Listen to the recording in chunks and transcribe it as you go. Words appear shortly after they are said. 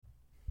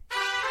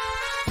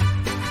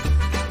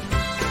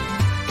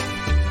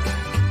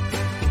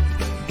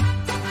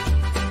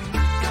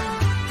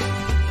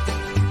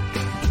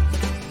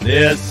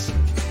This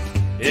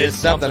is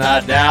something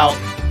I doubt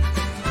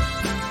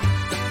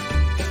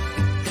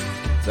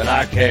that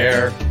I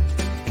care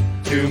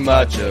too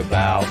much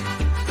about.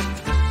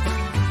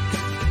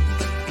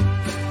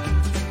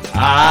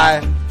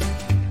 I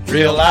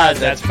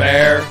realize that's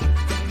fair.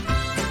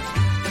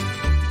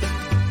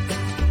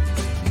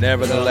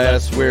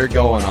 Nevertheless, we're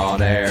going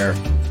on air.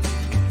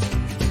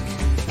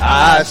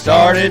 I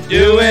started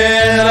doing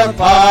a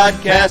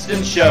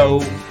podcasting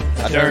show.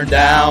 I turned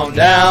down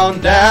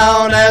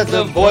as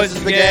the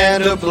voices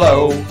began to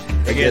blow.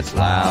 It gets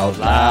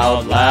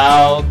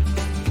loud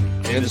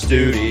in the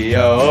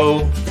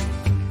studio.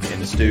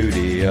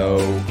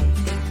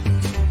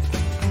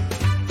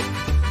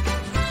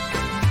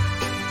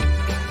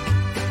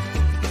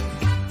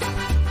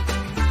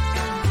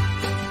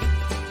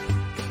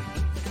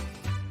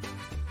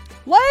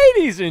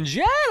 Ladies and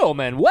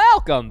gentlemen,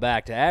 welcome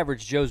back to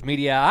Average Joe's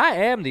Media. I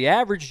am the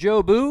Average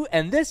Joe Boo,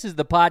 and this is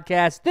the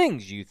podcast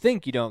Things You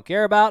Think You Don't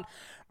Care About,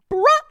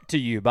 brought to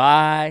you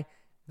by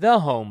the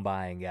Home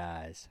Buying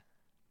Guys.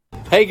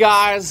 Hey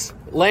guys,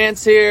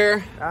 Lance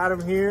here.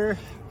 Adam here.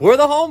 We're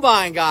the Home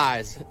Buying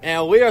Guys,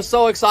 and we are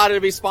so excited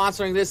to be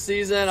sponsoring this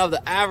season of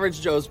the Average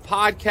Joe's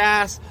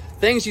podcast,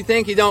 Things You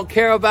Think You Don't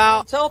Care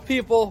About. Tell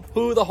people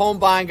who the Home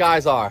Buying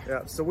Guys are.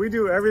 Yeah, so we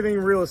do everything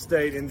real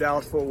estate in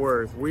Dallas-Fort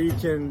Worth. We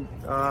can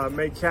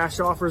make cash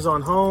offers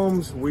on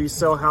homes. We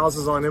sell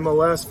houses on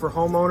MLS for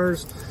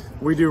homeowners.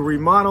 We do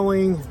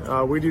remodeling.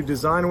 We do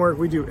design work.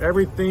 We do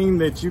everything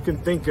that you can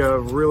think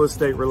of real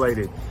estate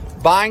related.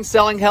 Buying,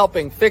 selling,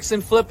 helping,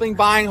 fixing, flipping,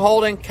 buying,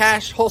 holding,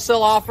 cash,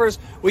 wholesale offers.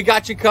 We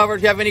got you covered.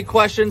 If you have any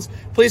questions,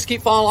 please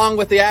keep following along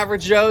with the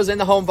Average Joes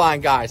and the Home Buying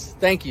Guys.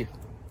 Thank you.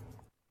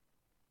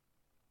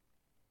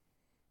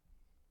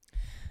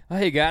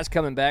 Hey guys,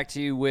 coming back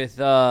to you with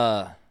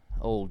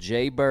old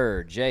Jay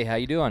Bird. Jay, how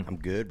you doing? I'm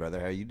good, brother.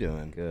 How you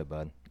doing? Good,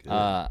 bud.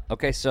 Good.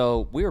 Okay,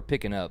 so we were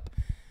picking up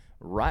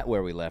right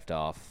where we left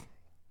off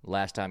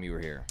last time you were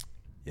here.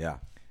 Yeah.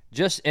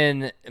 Just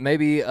in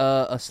maybe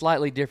a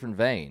slightly different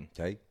vein.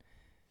 Okay.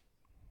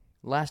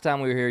 Last time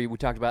we were here, we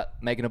talked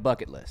about making a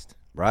bucket list.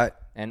 Right.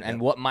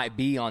 And what might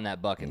be on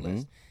that bucket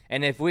list.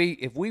 And if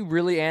we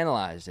really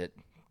analyzed it,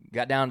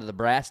 got down to the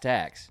brass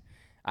tacks,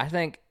 I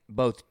think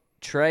both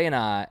Trey and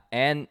I,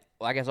 and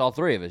I guess all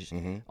three of us,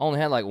 only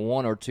had like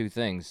one or two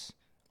things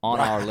on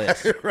our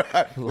list.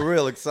 Right.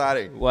 Real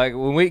exciting. Like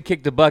when we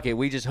kick the bucket,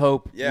 we just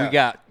hope we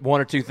got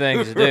one or two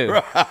things to do.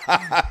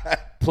 Right.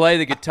 Play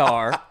the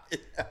guitar.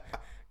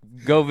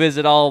 Go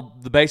visit all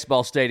the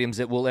baseball stadiums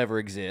that will ever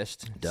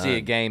exist. Done. See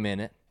a game in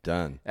it.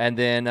 Done. And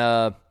then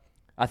I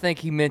think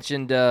he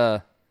mentioned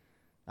I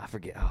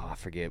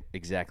forget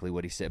exactly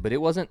what he said, but it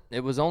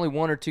was only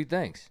one or two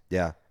things.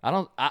 Yeah.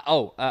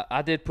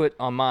 I did put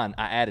on mine.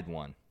 I added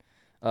one.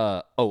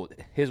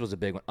 His was a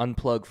big one.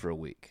 Unplug for a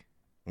week.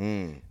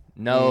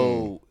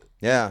 No.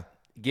 Yeah.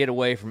 Get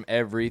away from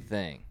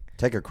everything.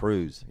 Take a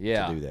cruise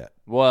to do that.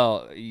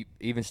 Well,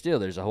 even still,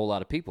 there's a whole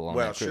lot of people on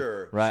that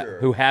cruise, right?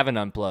 Who haven't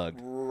unplugged.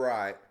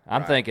 Right.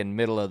 I'm thinking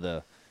middle of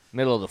the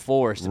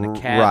forest in a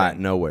cabin. Right,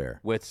 nowhere.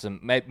 With some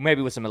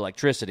maybe with some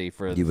electricity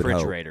for the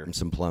refrigerator. And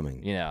some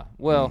plumbing. Yeah.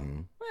 Well,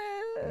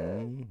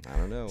 I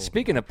don't know.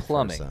 Speaking of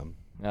plumbing, some.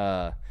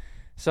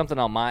 something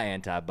on my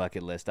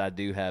anti-bucket list. I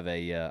do have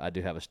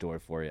a story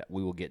for you.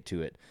 We will get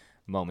to it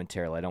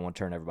momentarily. I don't want to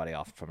turn everybody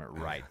off from it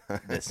right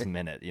this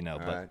minute,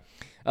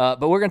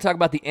 but we're going to talk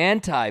about the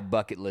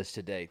anti-bucket list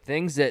today.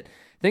 Things that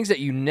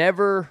you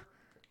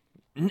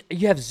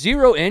have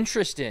zero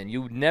interest in.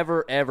 You would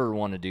never ever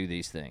want to do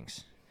these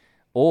things,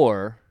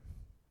 or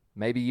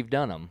maybe you've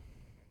done them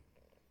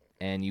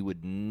and you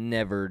would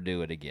never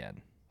do it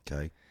again.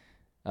 Okay.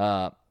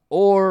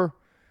 Or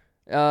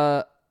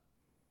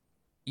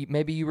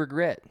maybe you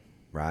regret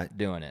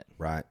doing it.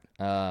 Right.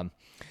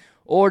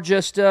 Or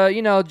just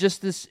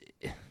just this.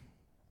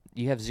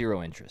 You have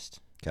zero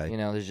interest. Okay.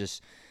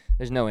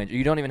 There's no interest.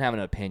 You don't even have an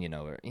opinion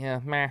over it. Yeah,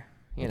 meh.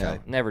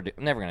 Never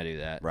gonna do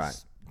that. Right.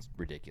 It's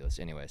ridiculous.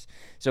 Anyways,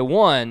 so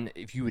one,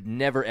 if you would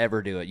never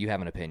ever do it, you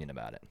have an opinion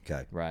about it.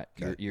 Okay. Right.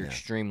 Okay. You're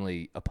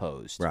extremely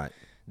opposed. Right.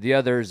 The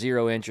other,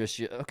 zero interest.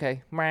 Meh.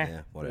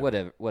 Yeah,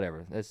 Whatever.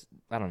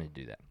 I don't need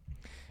to do that.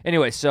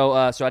 Anyway, so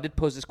I did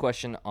pose this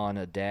question on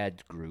a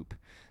dad group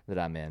that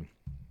I'm in,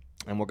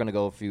 and we're gonna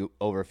go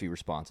over a few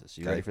responses.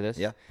 You ready for this?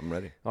 Yeah, I'm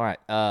ready. All right.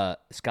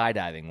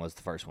 Skydiving was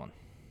the first one.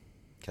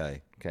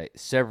 Okay.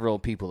 Several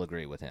people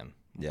agree with him.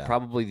 Yeah.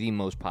 Probably the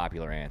most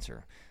popular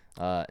answer.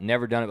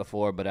 Never done it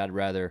before, but I'd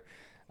rather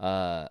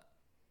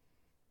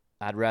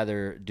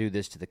do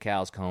this to the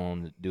cows come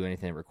home than do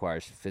anything that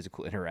requires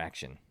physical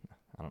interaction.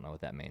 I don't know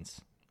what that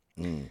means.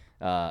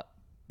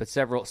 But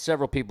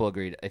several people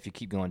agreed. If you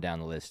keep going down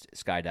the list,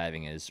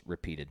 skydiving is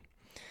repeated.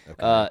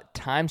 Okay.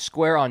 Times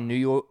Square on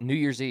New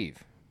Year's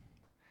Eve.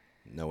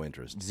 No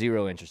interest.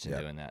 Zero interest in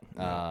doing that.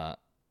 No.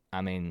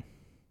 I mean,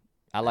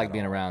 I like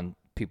being around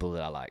people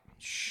that I like.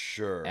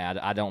 Sure. And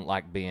I don't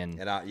like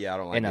being I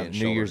don't like in a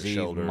being New Year's Eve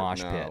shoulder.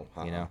 mosh pit.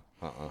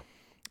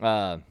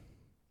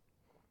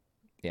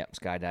 Yeah,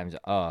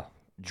 skydiving.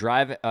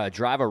 Drive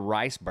a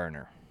rice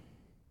burner,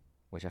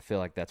 which I feel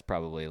like that's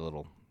probably a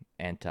little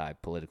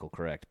anti-political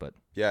correct, but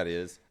Yeah, it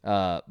is.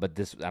 but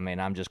this, I mean,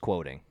 I'm just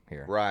quoting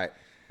here. Right.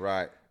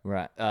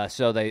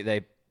 So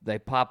they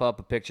pop up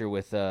a picture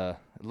with it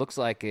looks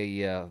like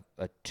a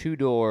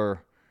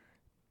 2-door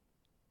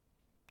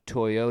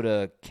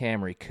Toyota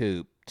Camry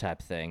coupe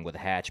type thing with a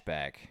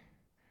hatchback.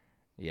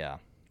 Yeah.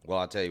 Well,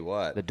 I'll tell you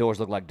what. The doors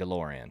look like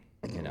DeLorean,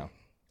 you know.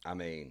 I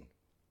mean,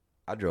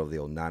 I drove the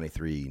old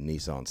 93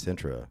 Nissan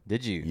Sentra.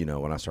 Did you? You know,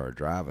 when I started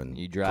driving.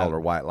 You drive? Called her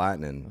White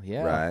Lightning.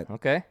 Yeah. Right.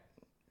 Okay.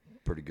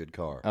 Pretty good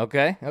car.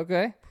 Okay.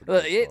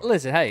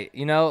 Listen, hey,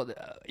 you know,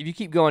 if you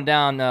keep going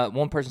down,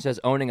 one person says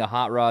owning a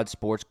hot rod,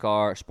 sports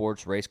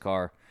race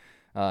car.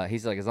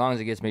 He's like, as long as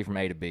it gets me from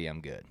A to B,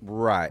 I'm good.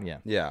 Right.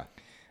 Yeah.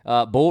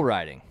 Bull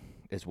riding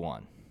is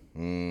one.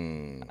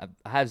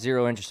 I have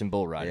zero interest in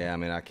bull riding. Yeah, I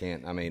mean, I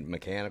can't. I mean,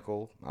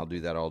 mechanical, I'll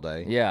do that all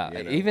day. Yeah,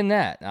 you know. even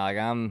that. Like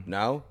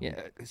No?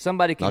 Yeah,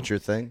 somebody can. Not your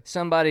thing?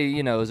 Somebody,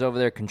 you know, is over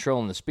there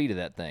controlling the speed of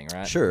that thing,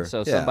 right? Sure, So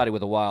yeah. somebody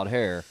with a wild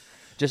hair,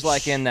 just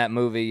like in that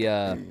movie,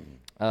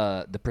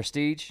 The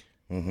Prestige.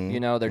 You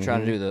know, they're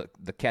trying to do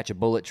the catch a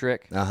bullet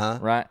trick.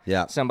 Right.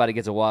 Yeah. Somebody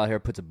gets a wild hair,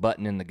 puts a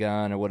button in the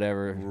gun or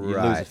whatever. You lose a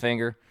Right.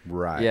 finger.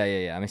 Right.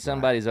 Yeah. I mean,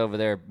 somebody's over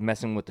there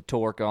messing with the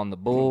torque on the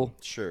bull.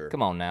 Sure.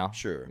 Come on now.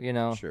 Sure. You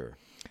know. Sure.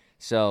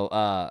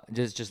 So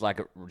just like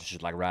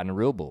riding a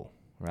real bull,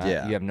 right?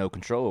 Yeah. You have no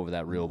control over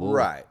that real bull,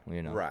 Right.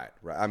 You know, Right.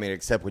 I mean,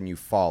 except when you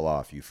fall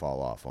off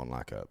on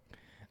like a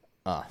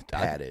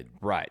padded.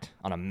 right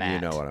on a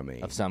mat. You know what I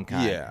mean? Of some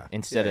kind. Yeah.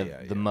 Instead Yeah, of yeah,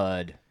 the yeah.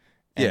 mud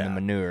and Yeah. the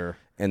manure.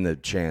 And the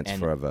chance And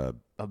for a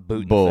a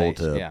boot in bull the face.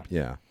 to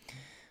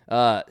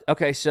Yeah.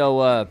 Okay.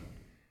 So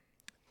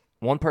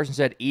one person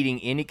said eating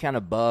any kind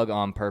of bug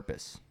on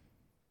purpose.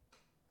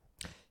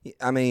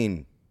 I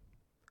mean,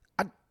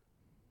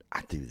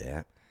 I do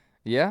that.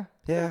 Yeah.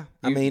 Yeah.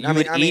 You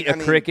would eat a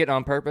cricket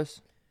on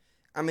purpose.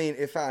 I mean,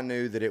 if I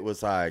knew that it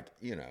was like,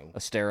 you know, A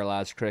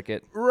sterilized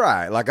cricket.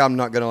 right, like I'm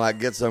not gonna like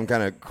get some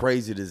kind of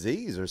crazy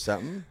disease or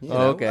something. You know?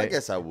 Okay. I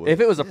guess I would. If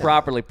it was a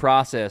properly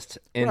processed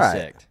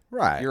insect,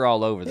 right. You're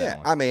all over that Yeah,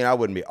 one. I mean, I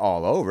wouldn't be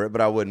all over it,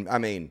 but I wouldn't. I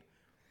mean,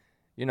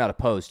 You're not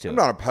opposed to I'm it.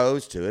 not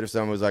opposed to it. If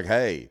someone was like,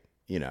 "Hey,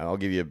 you know, I'll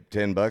give you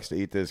 $10 to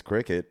eat this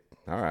cricket,"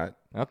 all right,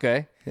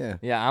 Okay. Yeah.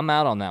 Yeah, I'm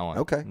out on that one.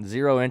 Okay.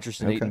 Zero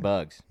interest in eating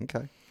bugs.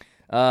 okay,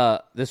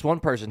 This one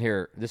person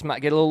here, this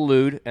might get a little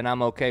lewd, and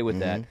I'm okay with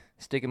Mm-hmm. that.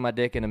 Sticking my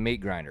dick in a meat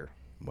grinder.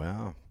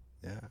 wow,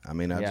 yeah. I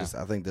mean, I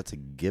think that's a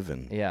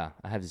given. Yeah,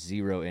 I have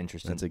zero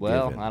interest That's in. a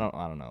Well, given. I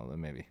don't know.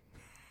 Maybe.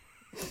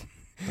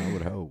 I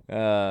would hope.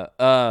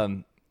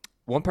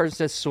 One person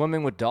says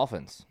swimming with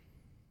dolphins.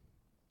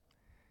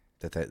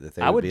 That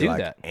they I would be do like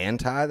that.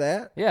 anti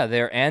that. Yeah,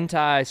 they're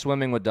anti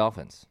swimming with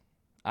dolphins.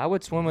 I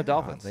would swim with I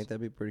dolphins. think that'd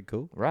be pretty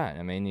cool. Right.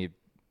 I mean,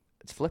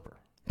 it's flipper.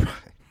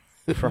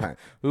 Right.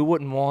 Who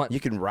wouldn't want You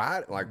can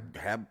ride, like,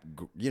 have,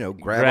 you know,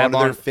 grab grab onto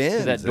on their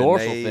fins. that and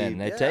dorsal they- fin?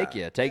 They take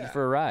you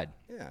for a ride.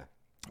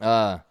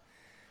 Yeah.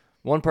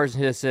 One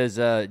person here says,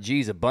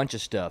 geez, a bunch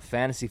of stuff.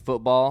 Fantasy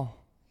football.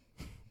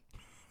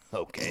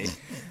 Okay.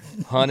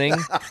 Hunting.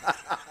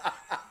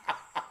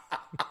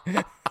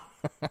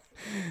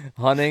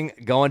 Hunting.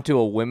 Going to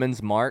a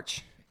women's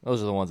march.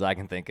 Those are the ones I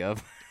can think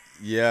of.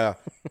 Yeah.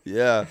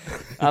 Yeah.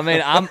 I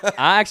mean, I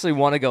actually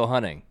want to go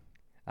hunting.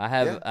 I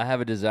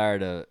have a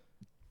desire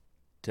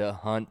to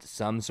hunt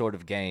some sort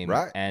of game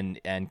Right.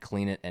 and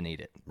clean it and eat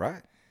it.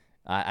 Right.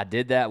 I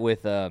did that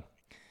with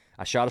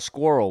I shot a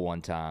squirrel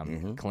one time,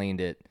 Mm-hmm.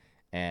 cleaned it,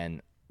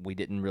 and we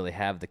didn't really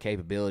have the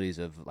capabilities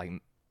of like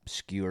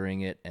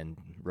skewering it and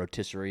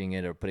rotisserieing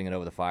it or putting it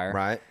over the fire.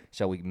 Right.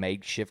 So we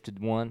makeshifted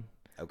one.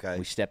 Okay.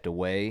 We stepped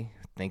away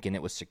thinking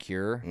it was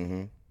secure.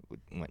 Mm-hmm.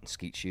 We went and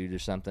skeet shoot or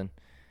something.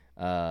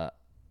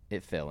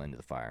 It fell into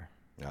the fire.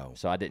 Oh.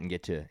 So I didn't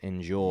get to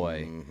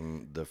enjoy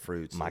The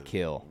fruits. my of-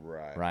 kill.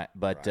 Right.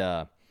 But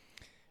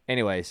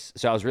anyways,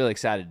 so I was really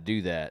excited to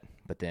do that,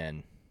 but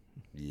then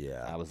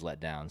Yeah. I was let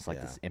down. It's like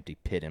this empty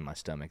pit in my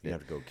stomach. You That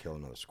have to go kill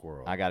another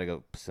squirrel. I gotta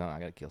go. I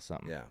gotta kill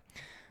something.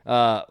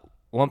 Yeah.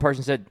 One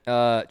person said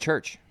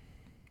church.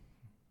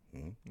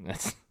 Mm-hmm.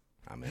 That's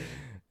I mean,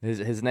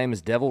 his name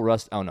is Devil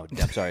Rust. Oh no,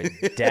 I'm sorry,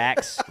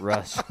 Dax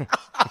Rust.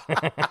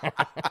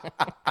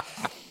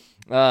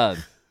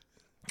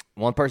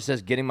 One person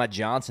says getting my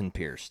Johnson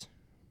pierced.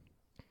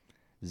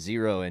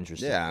 Zero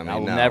interest. Yeah, I mean, I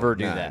will no, never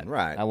do none, that.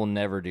 right. I will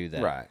never do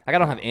that. Right. Like I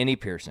don't have any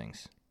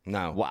piercings.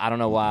 no. Well, I don't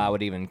know why I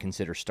would even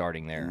consider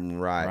starting there.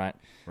 Right.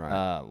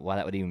 Right. Why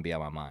that would even be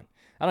on my mind.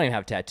 I don't even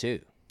have a tattoo.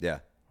 Yeah.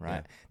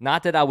 Right.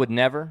 Not that I would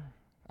never.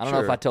 I don't know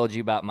if Sure. I told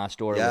you about my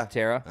story Yeah. with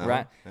Tara.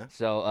 Right. Yeah.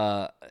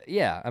 So,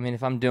 yeah. I mean,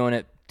 if I'm doing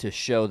it to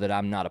show that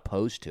I'm not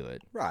opposed to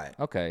it, Right.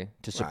 okay.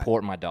 To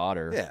support my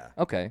daughter, Yeah.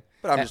 okay.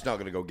 But I'm just not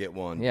going to go get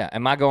one. Yeah.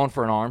 Am I going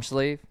for an arm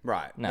sleeve?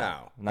 Right.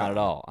 No, not at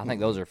all. I think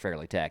those are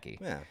fairly tacky.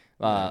 Yeah.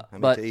 Uh, I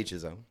mean, but to each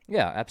his own.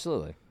 yeah,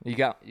 absolutely. You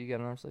got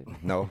an arm sleeve?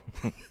 No.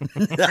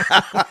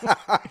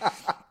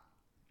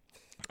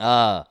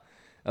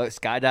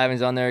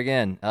 Skydiving's on there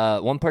again.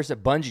 One person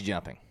said bungee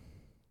jumping.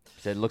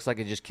 Said it looks like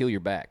it just kill your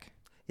back.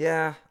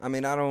 Yeah. I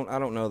mean, I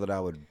don't know that I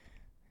would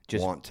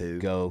Just want to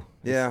go.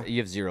 Yeah. You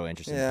have zero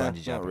interest in Yeah.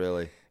 bungee jumping. Not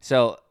really.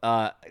 So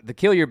the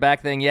kill your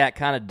back thing, yeah, it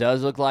kind of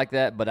does look like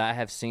that, but I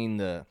have seen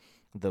the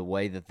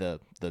way that the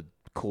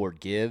cord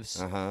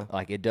gives.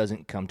 Like it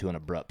doesn't come to an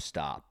abrupt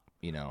stop.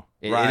 You know,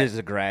 it is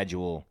a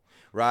gradual.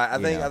 Right.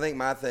 I think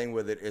my thing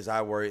with it is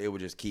I worry it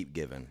would just keep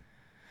giving.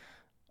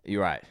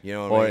 You're right. You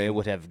know what I mean? Or it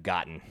would have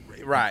gotten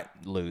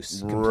loose.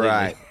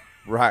 Completely.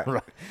 Right.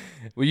 Well,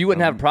 you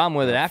wouldn't have a problem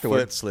with it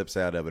afterwards. Foot slips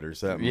out of it or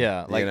something.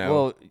 Yeah. Like,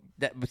 well,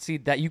 but see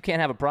that you can't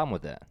have a problem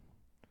with that.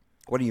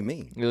 What do you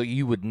mean?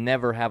 You would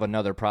never have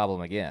another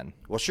problem again.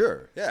 Well,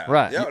 sure. Yeah.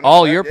 Right. Yeah,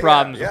 all your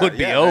problems would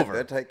be over.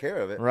 That'd take care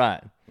of it.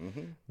 Right.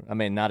 I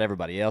mean, not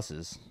everybody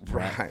else's.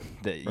 Right.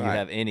 That you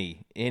have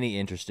any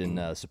interest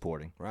in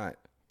supporting. Right.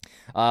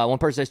 One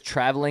person says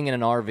traveling in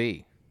an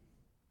RV.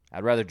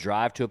 I'd rather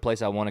drive to a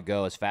place I want to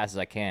go as fast as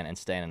I can and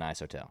stay in a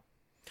nice hotel.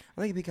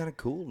 I think it'd be kind of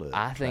cool to.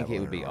 I think it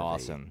would be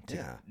awesome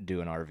to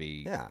do an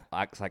RV. Yeah.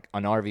 Like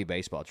an RV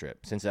baseball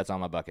trip, since that's on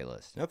my bucket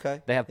list.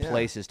 Okay. They have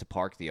places to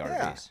park the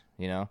RVs.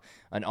 You know,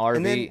 an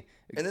RV.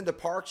 And then the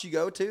parks you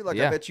go to, like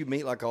I bet you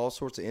meet like all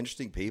sorts of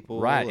interesting people.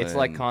 Right. It's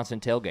like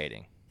constant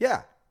tailgating.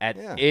 Yeah. At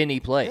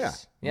any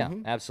place. Yeah.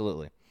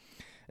 Absolutely.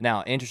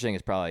 Now, interesting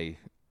is probably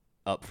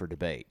up for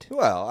debate.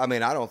 Well, I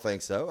mean, I don't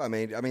think so. I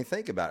mean,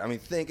 think about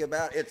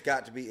it. It's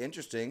got to be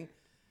interesting.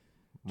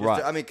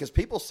 Right. Because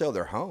people sell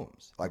their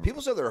homes. Like,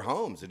 people sell their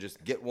homes and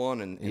just get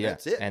one and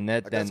that's it. And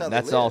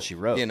that's all she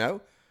wrote. You know?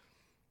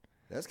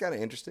 That's kind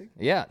of interesting.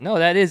 Yeah. No,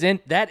 that is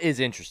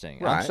interesting.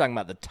 Right. I'm just talking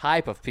about the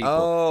type of people.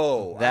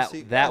 Oh,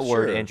 that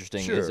word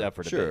interesting is up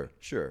for debate.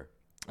 Sure.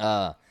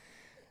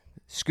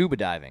 Scuba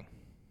diving.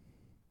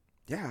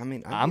 Yeah, I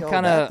mean, I'm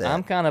kind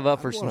of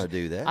up for some. I want to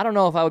do that. I don't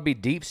know if I would be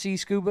deep sea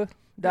scuba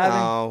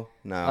diving.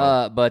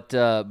 No. But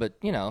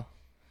you know,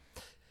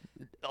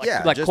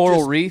 like just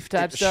coral reef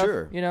type stuff.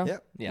 Sure. You know.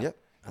 Yep.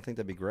 I think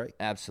that'd be great.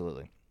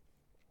 Absolutely.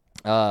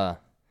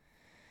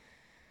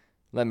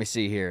 Let me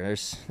see here.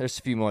 There's a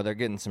few more. They're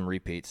getting some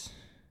repeats.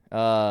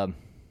 Oh,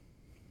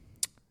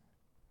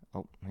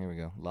 here we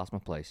go. Lost my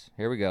place.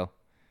 Here we go.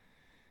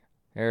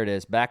 There it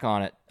is. Back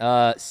on it.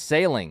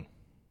 Sailing.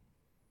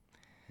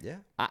 Yeah.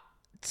 I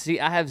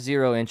have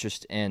zero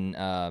interest in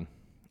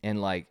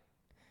like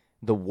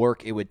the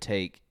work it would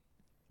take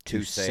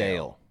to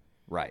sail.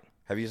 Right.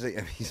 Have you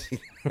seen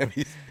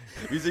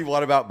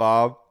What About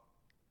Bob?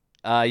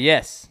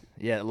 Yes.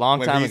 Yeah, long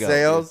time ago. When he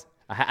sails?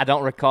 I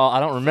don't recall. I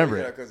don't remember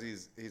it. Because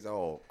he's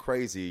all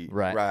crazy,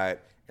 right?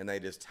 And they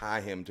just tie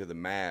him to the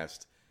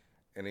mast,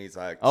 and he's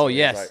like, "Oh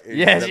yes,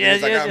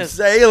 yes. I'm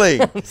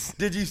sailing.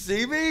 Did you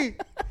see me?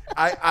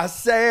 I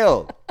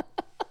sailed."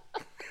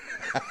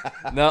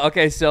 No,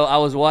 okay. So I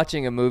was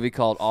watching a movie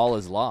called All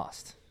Is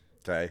Lost.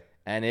 Okay,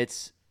 and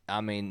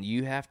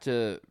you have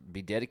to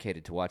be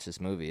dedicated to watch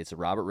this movie. It's a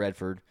Robert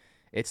Redford.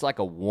 It's like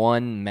a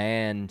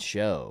one-man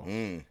show.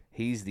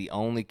 He's the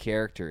only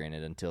character in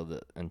it until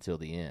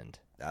the end.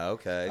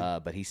 Okay.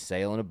 But he's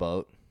sailing a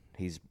boat.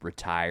 He's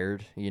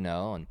retired, you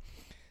know, and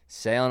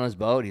sailing his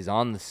boat. He's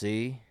on the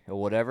sea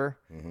or whatever,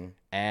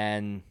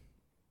 and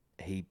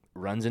he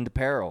runs into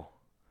peril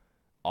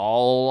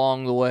all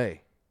along the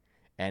way.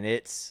 And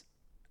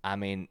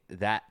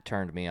that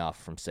turned me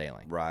off from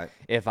sailing. Right.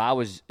 If I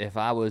was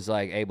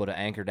like able to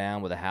anchor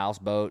down with a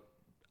houseboat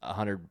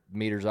 100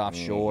 meters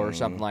offshore or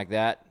something like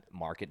that,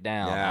 mark it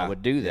down. I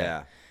would do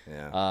that.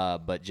 Yeah.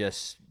 But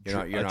just you're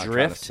not adrift,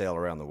 trying to sail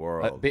around the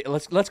world.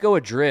 Let's go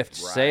adrift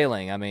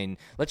sailing. I mean,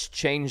 let's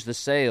change the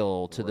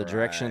sail to the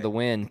direction of the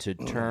wind to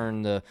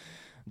turn the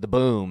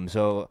boom.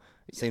 So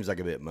seems like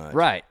a bit much.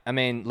 Right. I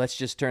mean, let's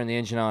just turn the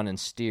engine on and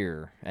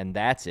steer, and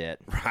that's it.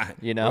 Right.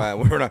 You know, right.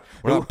 We're not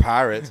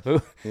pirates.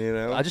 You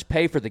know, I'll just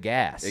pay for the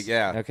gas.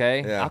 Yeah.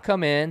 Okay. Yeah. I'll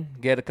come in,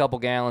 get a couple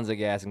gallons of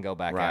gas, and go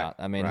back out.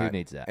 I mean, who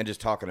needs that? And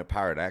just talking a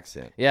pirate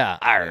accent. Yeah.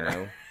 You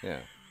know? Yeah.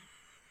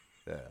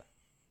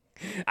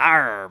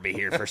 I'll be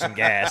here for some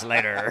gas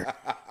later.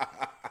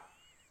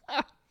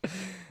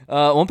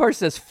 One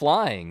person says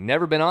flying.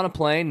 Never been on a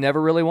plane.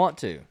 Never really want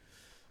to.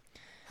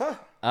 Huh.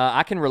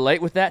 I can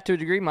relate with that to a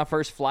degree. My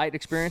first flight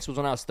experience was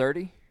when I was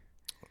 30.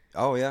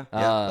 Oh, yeah.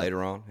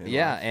 Later on.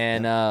 Yeah,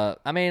 and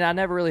I mean, I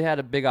never really had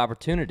a big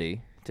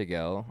opportunity to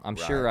go. I'm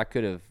sure I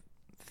could have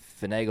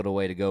finagled a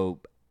way to go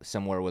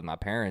somewhere with my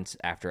parents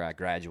after I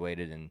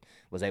graduated and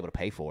was able to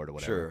pay for it or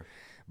whatever.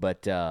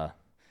 Sure.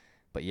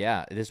 But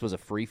yeah, this was a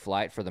free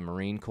flight for the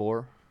Marine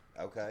Corps.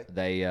 Okay.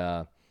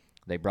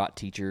 They brought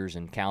teachers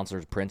and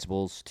counselors,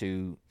 principals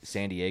to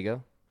San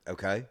Diego.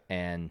 Okay.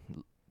 And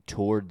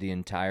toured the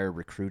entire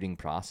recruiting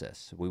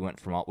process.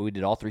 We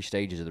did all three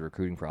stages of the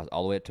recruiting process,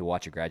 all the way up to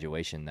watch a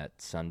graduation that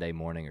Sunday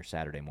morning or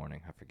Saturday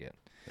morning. I forget.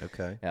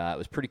 Okay. It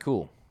was pretty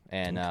cool.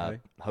 And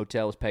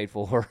hotel was paid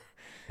for.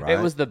 Right.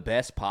 It was the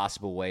best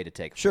possible way to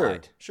take a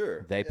flight.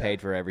 Sure. They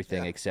paid for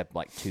everything except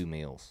like 2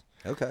 meals.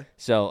 Okay.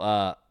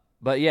 So,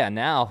 but yeah,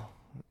 now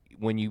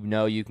when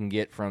you can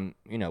get from,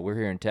 we're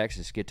here in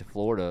Texas, get to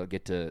Florida,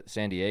 get to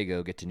San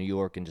Diego, get to New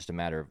York in just a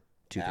matter of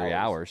 2-3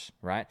 hours,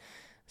 right?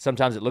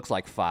 Sometimes it looks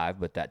like 5,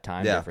 but that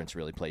time difference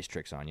really plays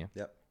tricks on you.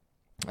 Yep.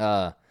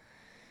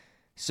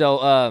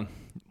 So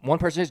one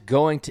person is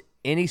going to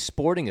any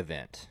sporting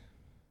event.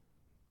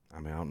 I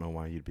mean, I don't know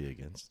why you'd be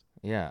against.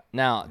 Yeah.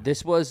 Now,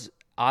 this was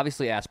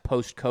obviously as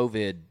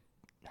post-COVID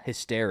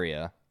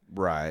hysteria.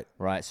 Right.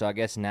 Right. So I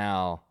guess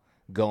now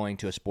going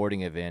to a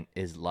sporting event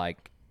is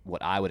like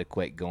what I would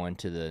equate going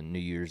to the New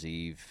Year's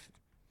Eve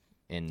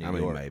in New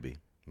York. Maybe.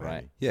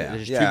 Right. Yeah.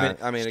 There's yeah.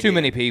 too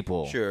many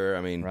people. Sure.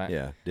 I mean, Right.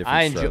 yeah.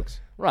 Different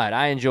strokes. Right.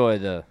 I enjoy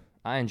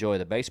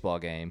the baseball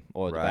game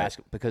or the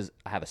basketball because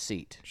I have a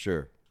seat.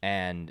 Sure.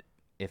 And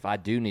if I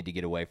do need to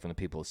get away from the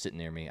people sitting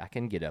near me, I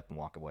can get up and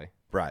walk away.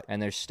 Right.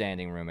 And there's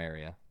standing room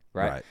area.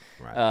 Right.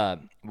 Right.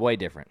 Way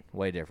different.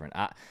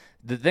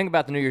 The thing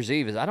about the New Year's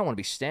Eve is I don't want to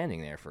be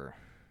standing there for.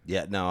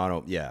 Yeah. No, I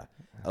don't. Yeah.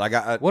 Like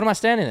What am I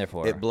standing there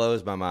for? It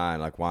blows my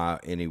mind, like why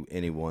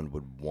anyone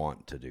would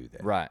want to do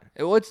that. Right.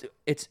 Well,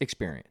 it's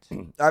experience.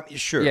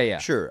 Sure. Yeah.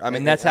 Sure. I mean,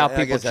 and that's how I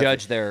people guess that's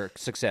judge their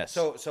success.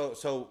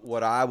 So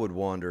what I would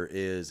wonder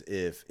is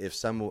if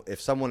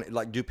someone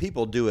like, do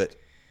people do it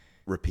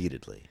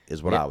repeatedly?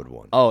 Is what I would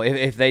wonder. Oh,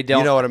 if they don't,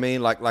 you know what I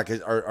mean? Like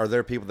are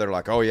there people that are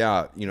like, oh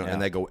yeah,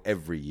 and they go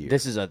every year?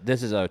 This is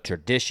a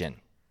tradition.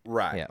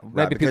 Right. Yeah.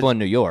 Right, Maybe people in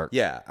New York.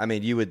 Yeah. I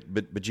mean, you would,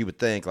 but you would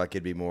think like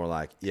it'd be more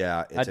like,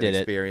 yeah, it's an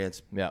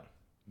experience. Yeah.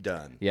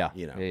 Done. Yeah.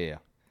 You know. Yeah.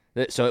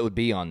 So it would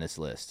be on this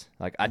list.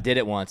 Like I did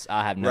it once.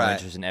 I have no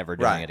interest in ever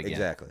doing it again.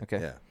 Exactly.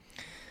 Okay.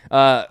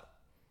 Yeah.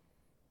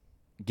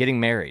 Getting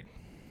married.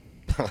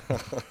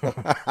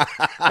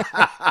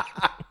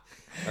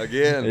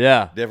 Again.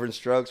 Yeah. Different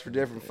strokes for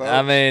different folks.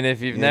 I mean,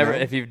 if you've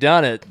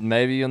done it,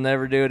 maybe you'll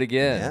never do it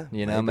again.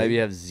 Yeah, maybe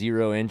you have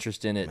zero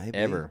interest in it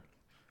ever.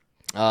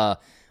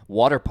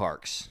 Water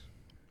parks.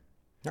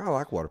 I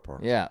like water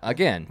parks. Yeah,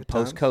 again,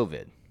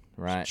 post-COVID,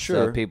 right?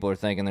 Sure. So people are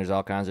thinking there's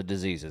all kinds of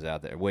diseases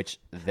out there, which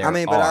there I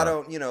mean, but are. I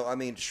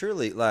don't,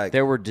 surely, like...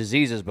 There were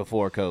diseases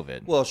before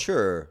COVID. Well,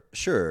 sure.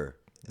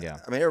 Yeah.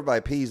 I mean, everybody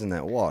pees in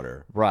that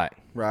water. Right.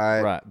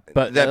 Right.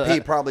 But that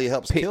pee probably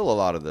helps kill a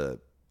lot of the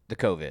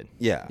COVID.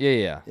 Yeah.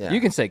 Yeah. Yeah. You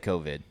can say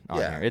COVID on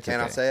here. It's Can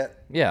okay. I say it?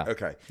 Yeah.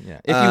 Okay. Yeah.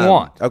 If you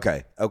want.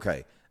 Okay.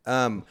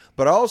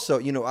 But also,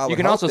 I would You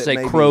can hope also that say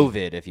maybe,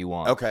 Crovid if you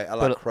want. Okay, I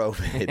like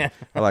Crovid.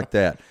 I like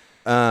that.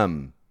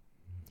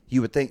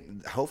 You would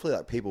think, hopefully,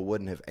 like people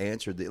wouldn't have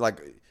answered the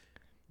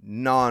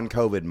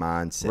non-COVID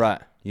mindset.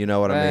 Right. You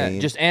know what I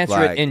mean? Just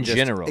answer it in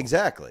general.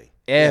 Exactly.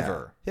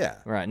 Ever. Yeah.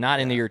 Right.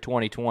 Not in the year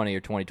 2020 or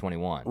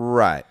 2021.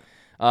 Right.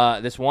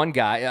 This one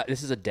guy,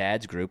 this is a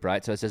dad's group,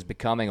 right? So it says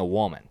becoming a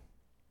woman.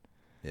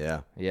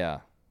 Yeah. Yeah.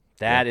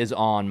 That is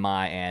on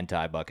my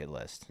anti-bucket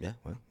list. Yeah.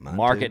 Well, mine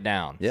Mark too. it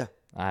down. Yeah.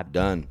 I've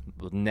Done.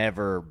 will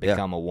never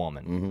become a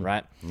woman, Mm-hmm.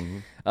 right?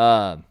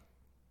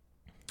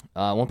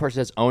 One person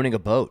says owning a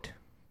boat.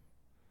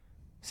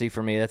 See,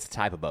 for me, that's the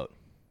type of boat,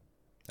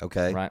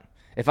 Okay. right?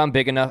 If I'm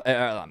big enough,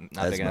 not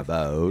That's big my enough.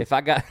 boat. If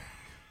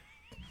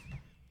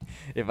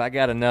I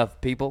got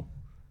enough people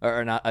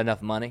or not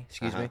enough money,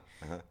 excuse me,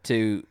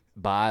 to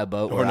buy a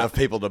boat, Or where enough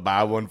people to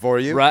buy one for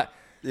you. right?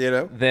 You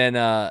know? Then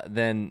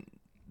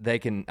I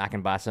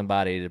can buy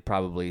somebody to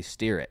probably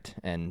steer it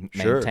and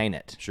Sure. maintain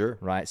it. Sure.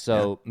 Right.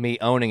 So me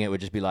owning it would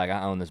just be like,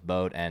 I own this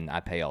boat and I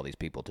pay all these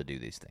people to do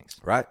these things.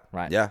 Right.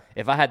 Right. Yeah.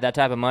 If I had that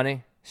type of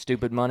money,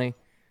 stupid money,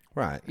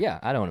 Right. yeah,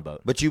 I'd own a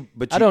boat. But you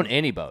I'd own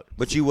any boat.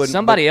 But you wouldn't.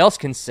 Somebody else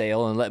can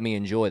sail and let me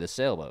enjoy the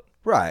sailboat.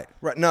 Right.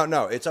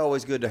 No. It's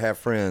always good to have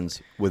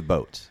friends with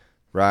boats.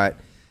 Right.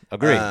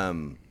 Agreed.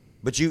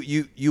 But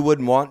you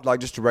wouldn't want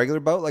like just a regular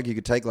boat, like you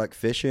could take like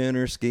fishing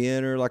or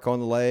skiing or like on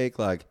the lake,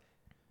 like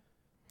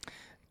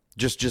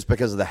just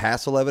because of the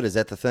hassle of it. Is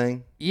that the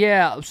thing?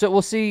 Yeah. So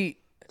we'll see.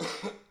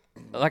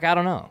 Like I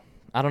don't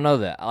know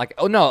that. Like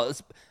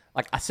it's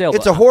like a sailboat.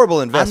 It's a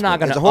horrible investment. I'm not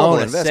going It's to a horrible own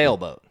a investment.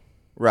 sailboat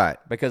Right.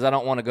 because I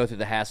don't want to go through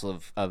the hassle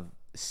of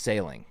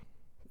sailing.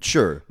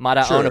 Sure. Might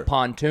I sure. own a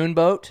pontoon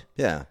boat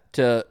Yeah.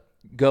 to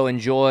go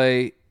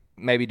enjoy,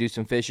 maybe do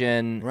some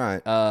fishing.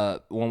 Right.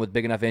 One with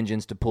big enough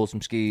engines to pull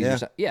some skis. Yeah. Or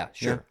something. Yeah,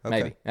 sure. Yeah,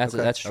 okay, Maybe. That's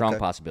okay, a strong okay.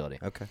 possibility.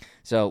 Okay.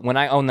 So when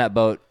I own that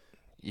boat,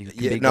 you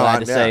can Yeah, be no, glad I-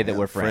 to say yeah, that yeah,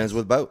 we're friends. friends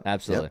with boat.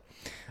 Absolutely.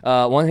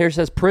 One here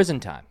says prison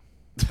time.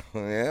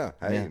 Yeah.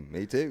 Hey, Yeah.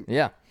 me too.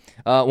 Yeah.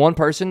 One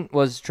person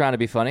was trying to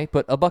be funny,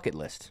 put a bucket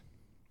list.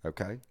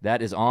 Okay.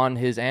 That is on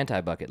his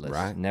anti-bucket list.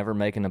 Right. Never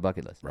making a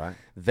bucket list. Right.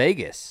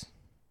 Vegas.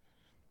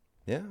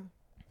 Yeah.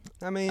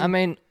 I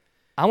mean,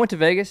 I went to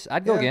Vegas.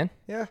 I'd go again.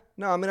 Yeah.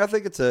 No, I mean, I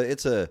think it's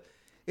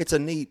a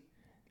neat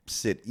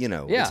city. You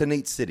know, Yeah. it's a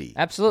neat city.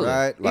 Absolutely.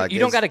 Right. You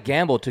don't got to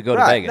gamble to go to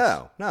right,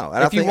 Vegas. No.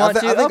 And If you want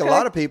to, I think okay. a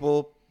lot of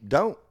people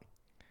don't.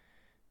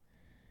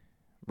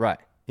 Right.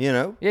 You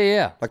know,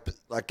 Yeah.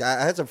 like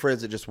I had some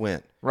friends that just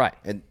went, Right.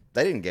 and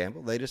they didn't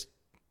gamble. They just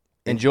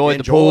Enjoyed the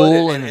enjoyed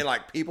pool it and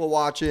like people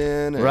watching.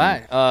 And,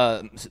 right.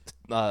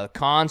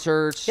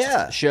 Concerts,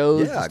 Yeah.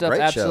 shows, Yeah, and stuff. great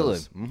Absolutely.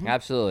 shows. Mhm.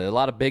 Absolutely. A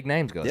lot of big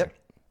names go Yep. there.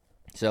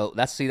 So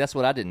that's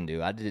what I didn't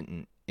do. I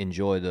didn't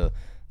enjoy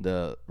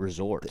the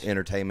resort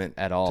Entertainment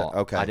at all.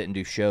 Okay. I didn't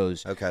do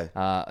shows. Okay.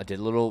 I did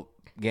a little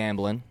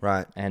gambling.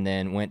 Right. And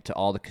then went to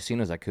all the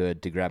casinos I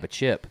could to grab a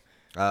chip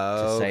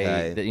Oh, to say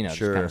okay. that, just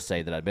Sure. kind of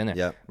say that I've been there.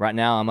 Yep. Right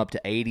now, I'm up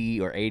to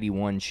 80 or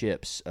 81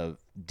 chips of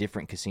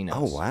different casinos.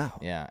 Oh, wow.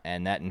 Yeah,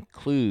 and that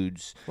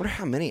includes. What?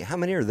 How many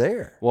are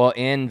there? Well,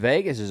 in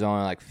Vegas is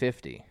only like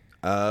 50.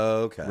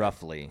 Okay.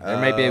 Roughly. There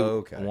may be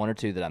Okay. one or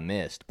two that I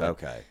missed. But,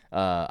 Okay.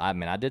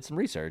 I did some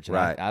research. And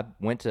Right. I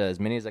went to as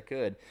many as I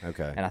could.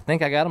 Okay. And I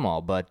think I got them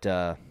all. But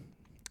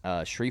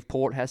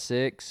Shreveport has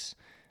 6.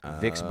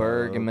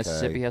 Vicksburg in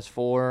Mississippi has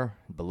 4.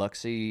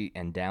 Biloxi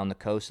and down the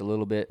coast a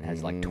little bit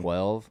has like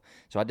 12.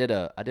 So I did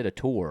a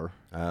tour.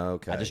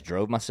 Okay. I just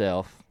drove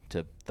myself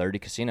to 30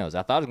 casinos.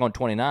 I thought I was going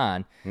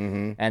 29.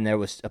 And there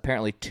was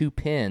apparently 2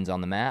 pins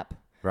on the map.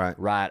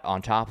 Right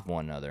on top of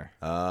one another.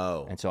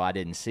 Oh. And so I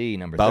didn't see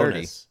number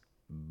 30.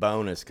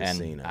 Bonus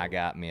casino. And I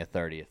got me a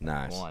 30th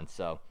Nice. one.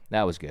 So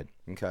that was good.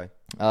 Okay.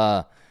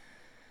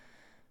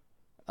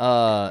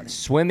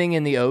 Swimming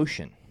in the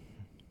ocean.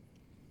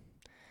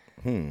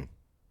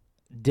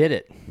 Did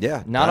it.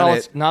 Yeah. Not done all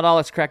it. not all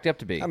it's cracked up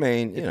to be. I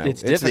mean,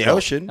 it's the difficult.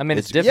 ocean. I mean,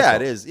 it's Yeah,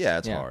 difficult. it is. Yeah,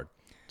 it's Yeah. hard.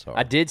 It's hard.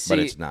 I did see But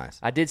it's nice.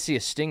 I did see a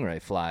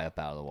stingray fly up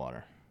out of the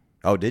water.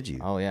 Oh, did you?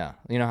 Oh yeah.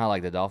 You know how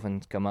like the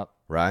dolphins come up?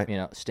 Right.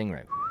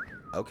 Stingray.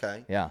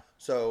 Okay. Yeah.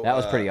 So That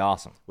was pretty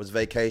awesome. Was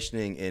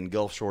vacationing in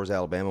Gulf Shores,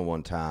 Alabama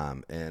one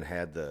time, and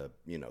had the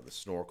the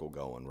snorkel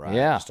going right,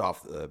 Yeah. just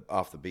off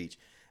the beach,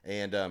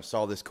 and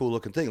saw this cool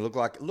looking thing. Looked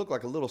like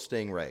a little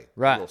stingray,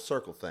 Right. A little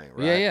circle thing,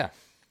 right? Yeah, yeah.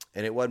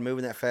 And it wasn't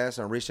moving that fast.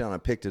 And I reached out and I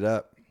picked it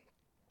up,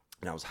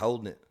 and I was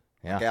holding it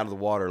like, Yeah. out of the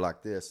water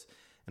like this,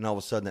 and all of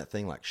a sudden that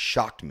thing like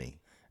shocked me.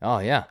 Oh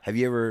yeah. Have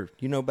you ever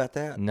know about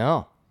that?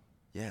 No.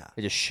 Yeah,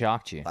 It just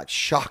shocked you. like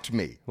shocked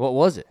me. What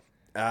was it?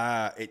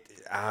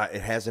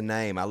 It has a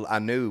name. I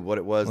knew what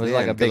it was. Was it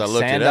then like a 'cause big I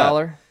looked sand it up.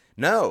 dollar?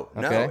 No,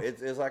 Okay.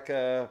 it's like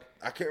I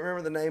can't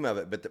remember the name of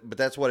it, but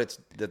that's what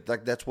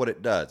that's what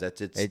it does.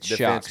 That's its It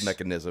defense shocks.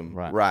 mechanism.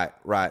 Right.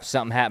 Right.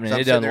 Something happening So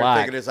I'm it sitting doesn't there like.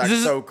 thinking it's like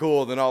so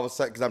cool. Then all of a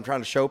sudden, because I'm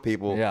trying to show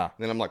people, Yeah. and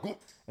then I'm like,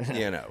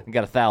 You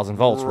got 1,000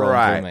 volts rolling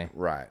right, through me.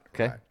 right.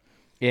 Okay. right.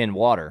 In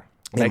water.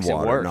 Makes In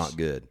water, it worse. not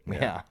good.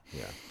 Yeah.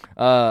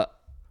 Yeah.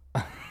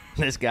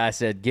 This guy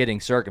said getting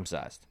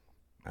circumcised.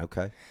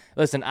 Okay.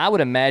 Listen, I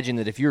would imagine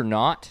that if you're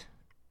not,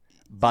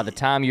 by the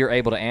time you're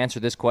able to answer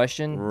this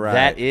question, Right.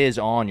 that is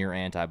on your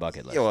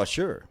anti-bucket list. Yeah. Well,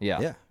 sure. Yeah.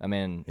 Yeah. I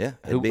mean, Yeah,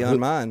 it'd be on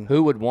mine.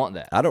 Who would want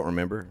that? I don't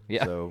remember.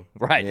 Yeah. So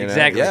Right, you know,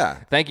 exactly. Yeah.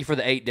 Thank you for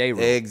the 8-day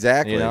rule.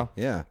 Exactly. You know?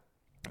 Yeah.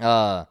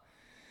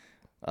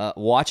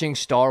 Watching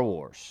Star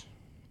Wars.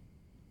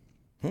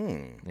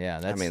 Yeah,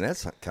 I that's. mean,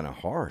 that's kind of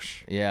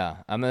harsh. yeah,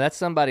 I mean that's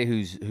somebody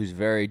who's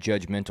very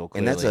judgmental.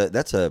 Clearly. And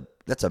that's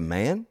a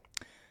man.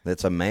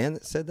 That's a man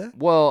that said that.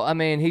 Well, I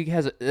mean, he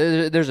has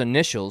there's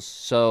initials,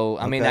 so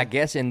I mean, Okay. I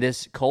guess in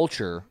this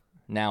culture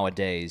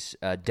nowadays,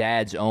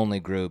 dads only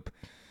group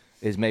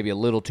is maybe a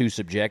little too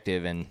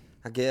subjective, and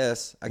I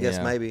guess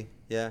Yeah. maybe.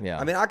 Yeah. Yeah.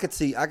 I mean, I could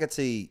see. why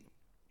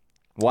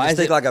Just is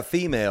think it like a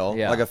female.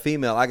 Yeah. Like a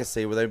female, I could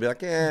see where they'd be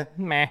like,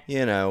 meh?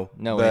 no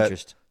No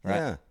interest, right?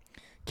 Yeah.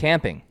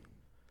 Camping.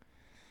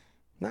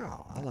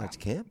 No, I like to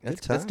camp. Good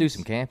Let's do times.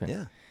 some camping.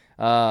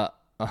 Yeah.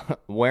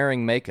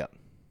 Wearing makeup.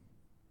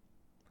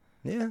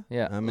 Yeah.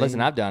 Yeah, I mean, listen,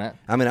 I've done it.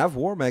 I mean, I've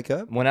wore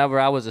makeup. Whenever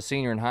I was a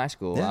senior in high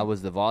school, Yeah. I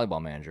was the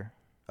volleyball manager,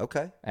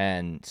 Okay.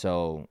 and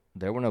so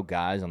there were no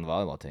guys on the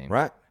volleyball team.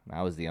 Right.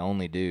 I was the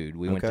only dude.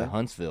 We went to Okay.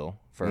 Huntsville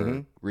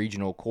for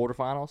regional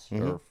quarterfinals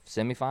or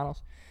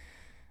semifinals.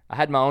 I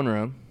had my own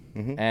room,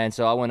 and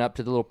so I went up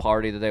to the little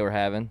party that they were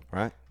having.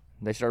 Right.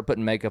 They started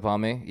putting makeup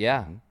on me.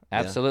 Yeah,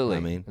 absolutely. I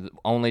mean- The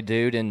only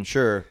dude in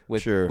Sure.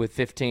 with sure. with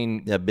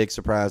 15. Yeah. Big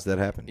surprise that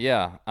happened.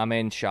 Yeah, I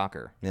mean,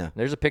 shocker. Yeah.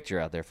 There's a picture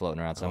out there floating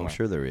around somewhere. I'm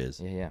sure there is.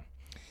 Yeah,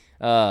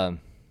 yeah.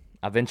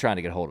 I've been trying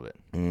to get hold of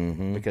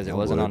it because it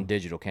wasn't on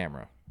digital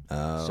camera,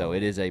 so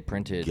it is a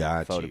printed Got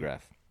you.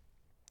 photograph.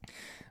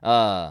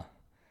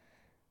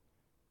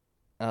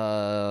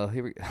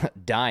 Here we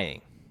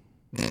dying.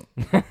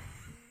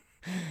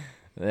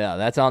 Yeah,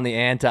 that's on the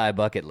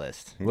anti-bucket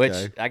list, which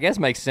Okay. I guess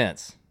makes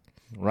sense,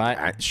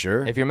 right?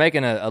 Sure. If you're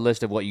making a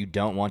list of what you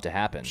don't want to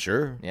happen,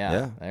 Sure. Yeah,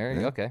 Yeah. there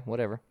you go. Okay,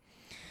 whatever.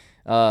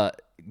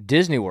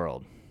 Disney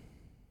World.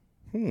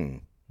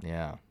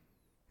 Yeah.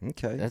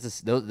 Okay. That's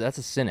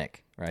a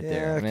cynic right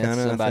there. Yeah, I mean, that's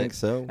kinda, I somebody- think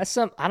so. That's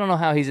I don't know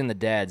how he's in the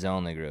dads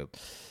only group.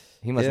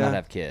 He must Yeah. not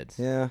have kids.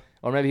 Yeah.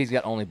 Or maybe he's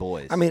got only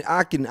boys. I mean,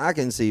 I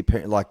can see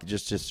like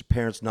just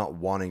parents not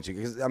wanting to,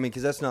 because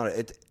that's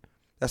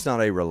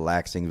not a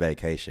relaxing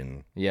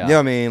vacation. Yeah. You know what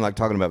I mean? Like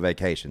talking about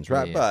vacations,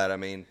 right? Yeah. But I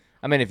mean,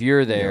 if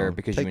you're there know,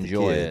 because you take the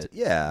enjoy kids. it,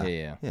 Yeah.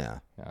 yeah. Yeah.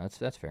 Yeah,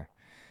 that's fair.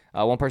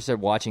 One person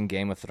said watching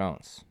Game of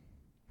Thrones.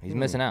 He's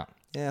missing out.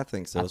 Yeah, I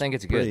think so. I think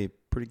it's good.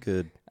 Pretty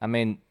good. I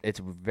mean, it's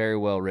very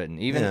well written.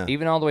 Yeah.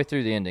 Even all the way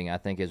through the ending, I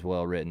think is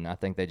well written. I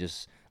think they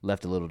just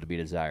left a little to be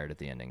desired at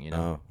the ending. You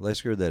know. Oh, they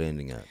screwed that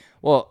ending up.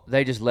 Well,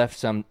 they just left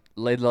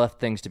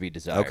things to be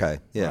desired. Okay,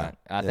 yeah, Right.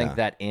 I think yeah.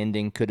 that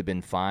ending could have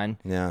been fine.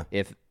 Yeah.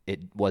 If it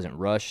wasn't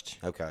rushed.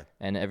 Okay.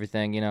 And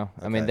everything, you know.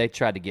 I mean, Okay. they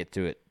tried to get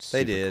to it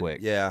super They did. quick.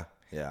 Yeah.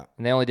 Yeah.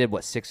 And they only did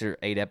 6 or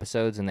 8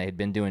 episodes, and they had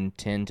been doing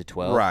 10 to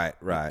 12. Right.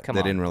 Come They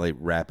on. didn't really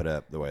wrap it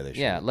up the way they should.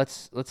 Yeah,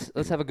 let's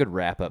have a good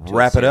wrap up. To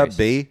Wrap a it up,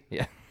 series. B.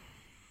 Yeah.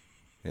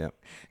 Yep.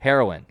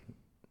 Heroin.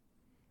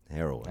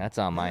 Heroin. That's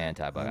on my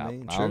anti-bug. I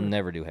mean, I'll sure.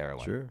 never do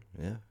heroin. Sure.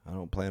 Yeah. I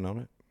don't plan on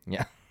it.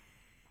 Yeah.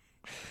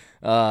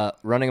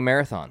 Running a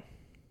marathon.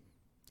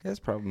 That's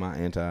probably my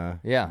anti-bucket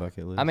Yeah.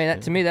 list. I mean, yeah.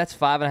 to me, that's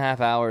 5.5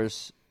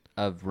 hours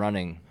of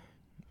running,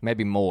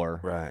 maybe more.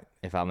 Right.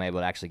 If I'm able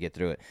to actually get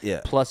through it.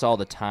 Yeah. Plus all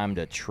the time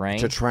to train.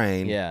 To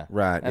train. Yeah.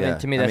 Right. I yeah. mean,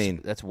 to me,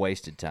 that's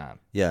wasted time.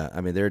 Yeah.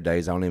 I mean, there are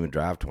days I don't even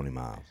drive 20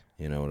 miles.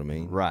 You know what I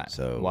mean? Right.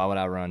 So why would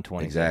I run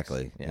 20?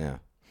 Exactly. Yeah.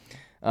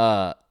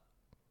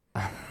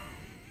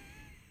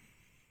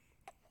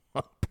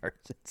 One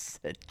person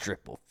said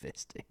triple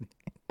fisting.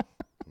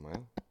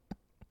 Well,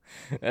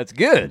 That's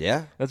good.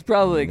 yeah. That's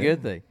probably a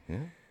good thing.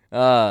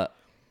 Yeah.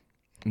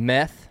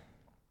 Meth,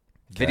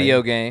 Okay.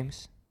 video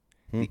games,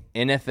 the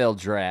NFL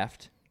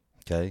draft,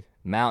 Okay.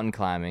 mountain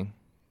climbing.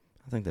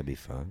 I think that'd be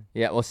fun.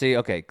 Yeah, well, see,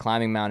 okay,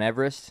 climbing Mount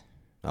Everest.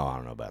 Oh, I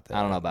don't know about that.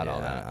 I don't know about Yeah,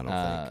 all that. I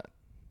don't think.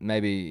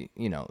 Maybe,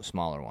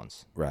 smaller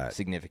ones. Right.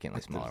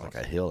 Significantly smaller There's ones.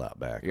 like a hill out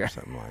back Yeah. or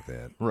something like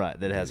that. Right,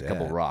 that has a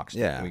couple that. rocks.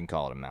 Yeah. We can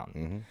call it a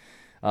mountain.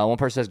 One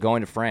person says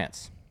going to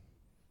France.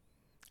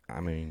 I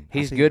mean, I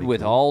He's think good it'd be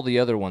with cool. all the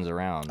other ones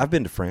around. I've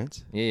been to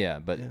France. Yeah,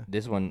 but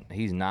this one,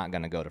 he's not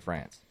going to go to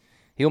France.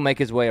 He'll make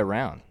his way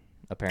around,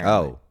 apparently.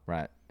 Oh.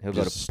 Right. He'll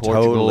go to Just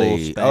Portugal,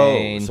 totally.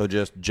 Spain, so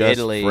just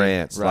Italy,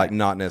 France, right. like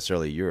not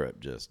necessarily Europe.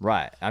 Just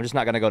Right. I'm just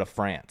not going to go to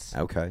France.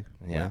 okay.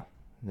 Yeah.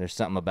 There's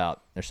something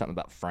about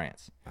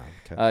France.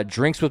 Okay.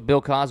 Drinks with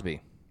Bill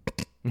Cosby.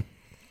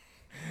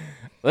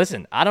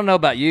 Listen, I don't know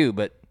about you,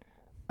 but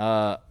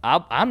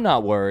I'm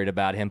not worried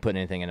about him putting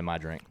anything into my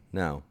drink.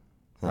 No.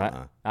 Right?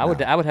 Uh-uh. I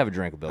would have a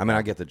drink with Bill. I mean,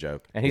 I Cosby, get the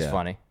joke, and he's Yeah.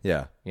 funny.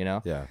 Yeah.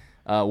 Yeah.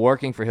 Yeah.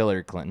 Working for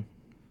Hillary Clinton.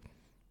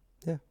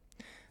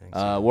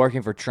 Yeah.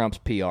 Working for Trump's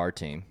PR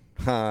team.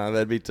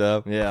 That'd be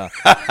tough. Yeah.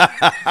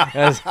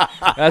 that's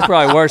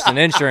probably worse than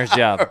an insurance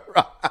job.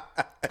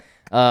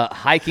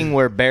 Hiking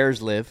where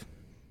bears live.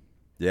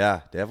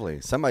 Yeah,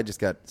 definitely. Somebody just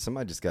got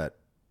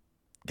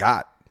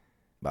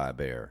by a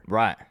bear.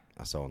 Right.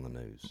 I saw on the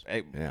news.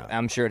 Yeah.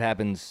 I'm sure it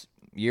happens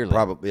yearly.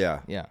 Probably.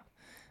 Yeah. Yeah.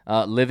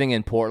 Living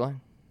in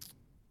Portland.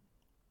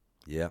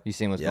 Yeah. You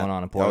seen what's Yeah. going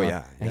on in Portland? Oh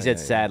yeah. He Yeah, said,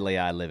 yeah, sadly,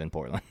 I live in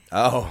Portland.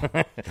 Oh.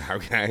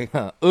 Okay.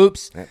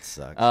 Oops. That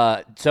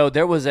sucks. So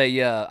there was I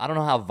don't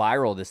know how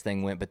viral this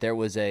thing went, but there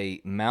was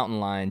a mountain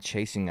lion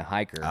chasing a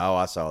hiker. Oh,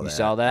 I saw that. You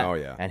saw that? Oh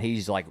yeah. And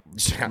he's like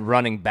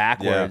running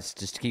backwards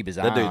just to keep his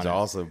eye That on dude's it.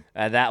 awesome.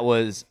 And that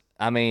was,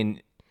 I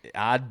mean,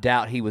 I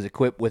doubt he was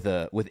equipped with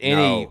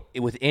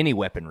any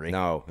weaponry.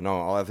 No.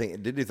 I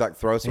think did he like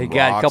throw some He rocks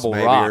got a couple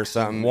maybe rocks, or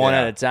something? one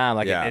Yeah. at a time.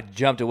 Like Yeah. it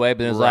jumped away,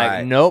 but it was Right.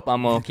 like, nope,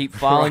 I'm gonna keep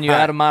following you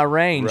Right. out of my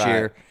range Right.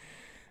 here.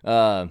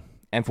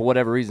 And for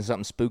whatever reason,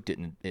 something spooked it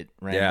and it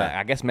ran Yeah. back.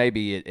 I guess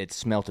maybe it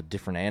smelt a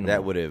different animal.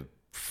 That would have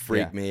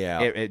freaked me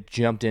out. It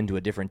jumped into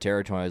a different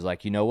territory. I was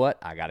like, you know what?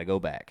 I got to go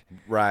back.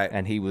 Right.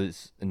 And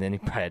then he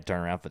probably had to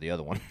turn around for the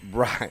other one.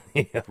 Right.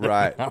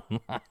 Right.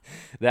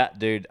 That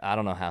dude, I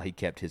don't know how he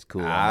kept his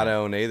cool. I on that.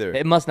 don't either.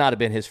 It must not have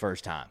been his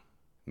first time,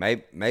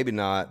 Maybe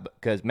not.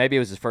 because maybe it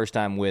was his first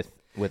time with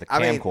a I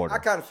mean, camcorder. I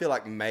kind of feel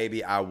like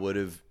maybe I would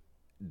have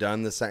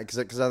done the same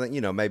because I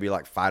think maybe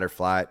like fight or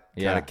flight kind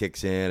Yeah. of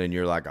kicks in and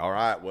you're like, all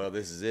right, well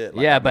this is it.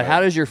 Like, yeah, I'm but gonna-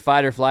 how does your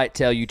fight or flight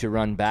tell you to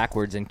run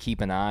backwards and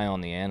keep an eye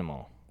on the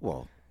animal?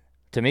 well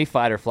To me,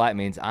 fight or flight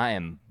means I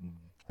am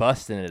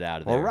busting it out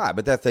of there. well right,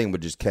 but that thing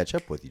would just catch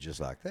up with you just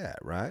like that,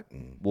 right?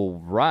 And, Well,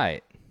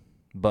 right,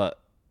 but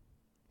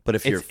but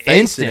if it's you're facing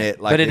instant.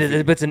 it, like but if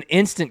you- but it's an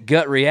instant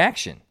gut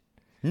reation.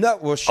 no,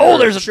 well, sure,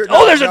 there's a- sure,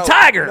 oh, there's a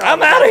tiger. I'm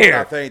that's outta what here.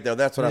 I think though.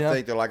 That's what You know? I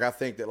think though. Like I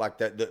think that like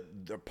that the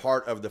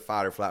part of the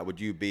fight or flight would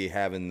you be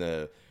having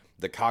the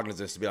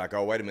cognizance to be like,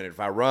 oh wait a minute, if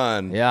I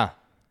run, Yeah.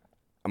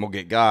 I'm gonna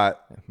get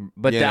got.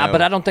 But You but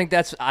know. I don't think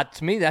that's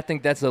to me. I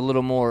think that's a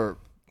little more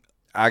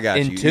I got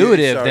you.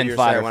 intuitive So than you're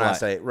fight saying or when I flight.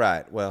 say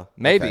right. Well,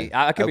 maybe okay,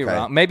 I could be okay.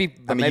 wrong. Maybe,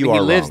 but I mean, maybe you he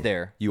are lives wrong.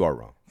 there. You are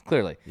wrong.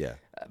 Clearly, Yeah.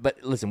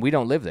 But listen, we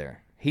don't live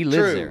there. He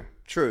lives there,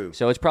 True.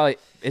 so it's probably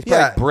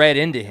Yeah. bred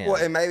into him.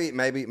 Well, and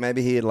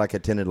maybe he had like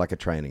attended like a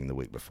training the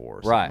week before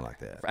or right,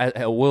 something like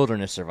that. A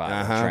wilderness survival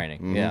Uh-huh.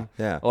 training. Mhm.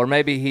 Yeah. Or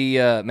maybe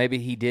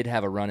he did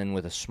have a run-in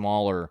with a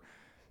smaller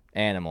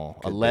animal,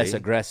 a less be.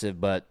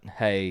 aggressive, but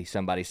hey,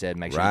 somebody said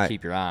make sure Right. you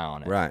keep your eye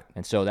on it. Right.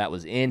 And so that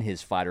was in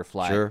his fight or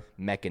flight Sure.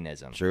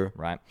 mechanism. Sure.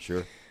 Right.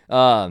 Sure.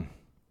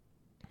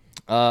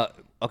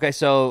 Okay,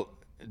 so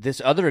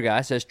this other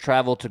guy says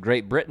travel to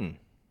Great Britain.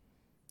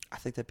 I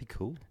think that'd be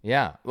cool.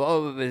 Yeah.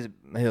 Well,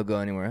 he'll go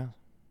anywhere else.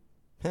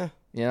 Yeah.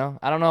 You know,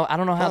 I don't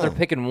know how they're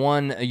picking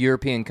one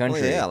European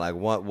country. Well, yeah. Like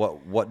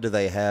what do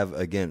they have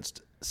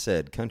against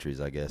said countries?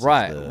 I guess. is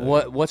Right.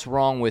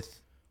 the-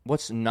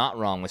 What's not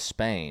wrong with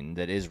Spain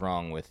that is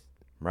wrong with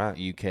Right.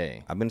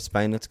 UK? I've been to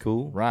Spain. That's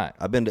cool. Right.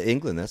 I've been to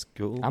England. That's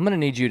cool. I'm gonna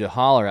need you to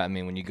holler at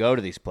me when you go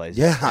to these places.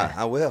 Yeah,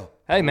 I will.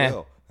 Hey, I man.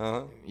 will.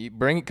 Uh-huh. You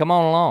bring it. Come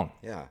on along.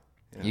 Yeah.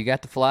 You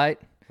got the flight.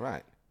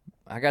 Right.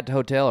 I got the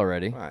hotel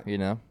already. Right. You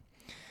know.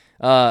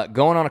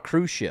 Going on a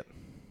cruise ship.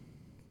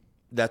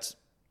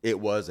 It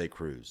was a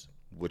cruise,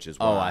 which is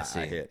why Oh, I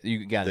see. hit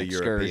You got the an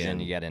excursion. European-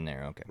 You got in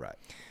there. Okay.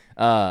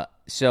 Right.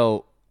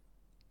 So,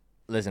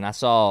 listen, I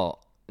saw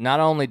not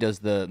only does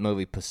the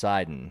movie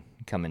Poseidon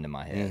come into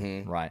my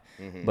head, right,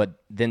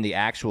 but then the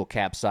actual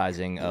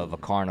capsizing of a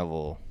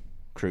Carnival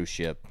cruise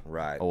ship,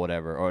 Right. or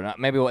whatever, or not,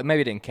 maybe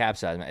it didn't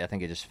capsize. I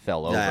think it just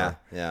fell over.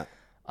 Yeah.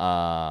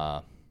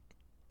 I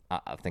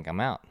think I'm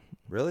out.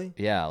 Really?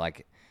 Yeah,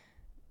 like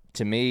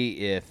to me,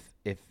 if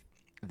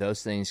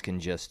those things can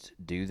just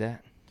do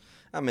that,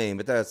 I mean,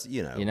 but that's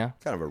kind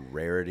of a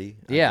rarity.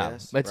 I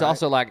guess, but it's right?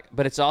 also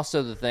but it's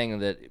also the thing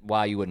that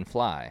why you wouldn't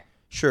fly.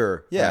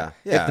 Sure. Yeah. Right.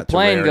 Yeah. If the it's a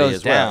plane rarity goes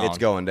as well. down, it's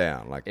going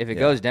down. Like if it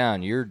goes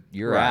down, you're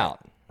Right. out.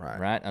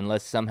 Right.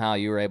 Unless somehow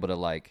you were able to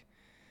like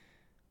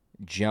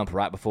jump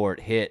right before it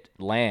hit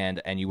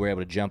land, and you were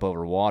able to jump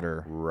over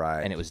water.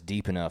 Right. And it was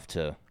deep enough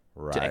to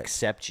Right.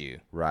 accept you.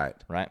 Right.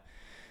 Right.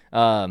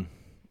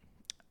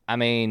 I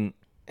mean,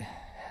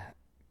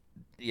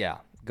 yeah,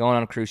 going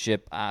on a cruise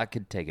ship, I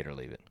could take it or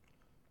leave it.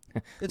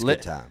 It's a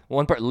good time.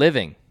 One part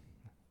living.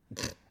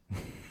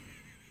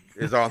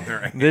 Is on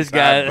there. This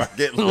guy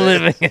bucket list.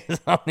 living is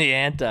on the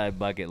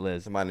anti-bucket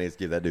list. Somebody needs to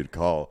give that dude a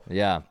call.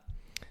 Yeah.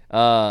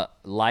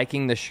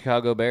 Liking the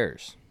Chicago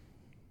Bears.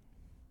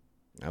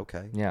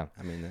 Okay. Yeah.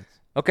 I mean, that's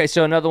Okay,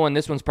 so another one.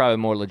 This one's probably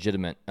more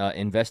legitimate.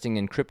 Investing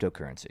in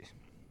cryptocurrencies.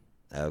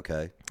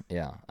 okay.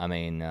 Yeah. I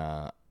mean,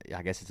 I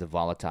guess it's a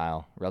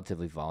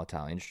relatively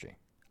volatile industry.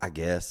 I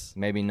guess.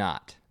 Maybe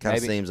not. Kind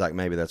of Maybe seems like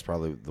maybe that's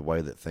probably the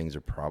way that things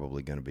are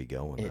probably going to be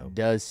going, though. it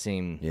does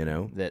seem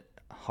that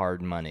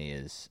hard money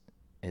is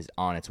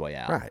on its way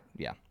out. Right.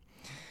 Yeah.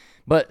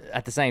 But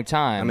at the same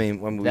time, I mean,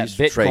 when we that used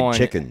to trade Bitcoin-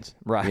 chickens,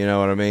 right? You know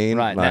what I mean?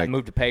 Right. Like, That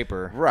moved to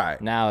paper. Right.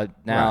 Now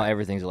Right.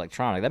 everything's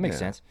electronic. That makes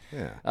sense.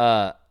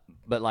 Yeah.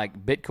 But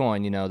like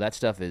Bitcoin, that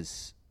stuff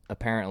is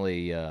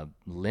apparently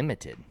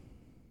limited.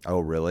 Oh,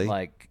 really?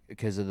 Like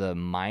because of the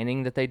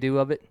mining that they do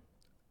of it.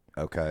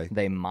 Okay.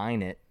 They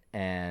mine it,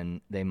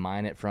 and they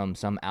mine it from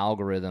some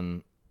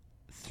algorithm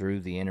through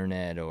the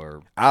internet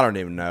or I don't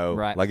even know.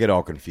 Right. Like, it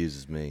all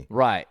confuses me.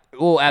 right.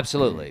 Well,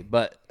 absolutely.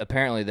 But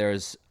apparently,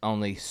 there's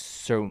only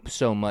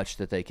so much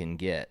that they can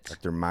get.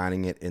 Like, they're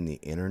mining it in the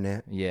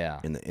internet? Yeah.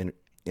 In the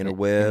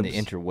interwebs? In the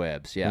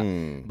interwebs,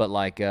 yeah. But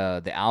like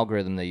the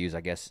algorithm they use,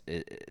 I guess,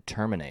 it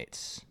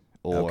terminates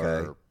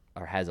or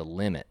has a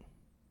limit.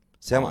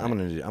 See, I'm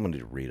gonna need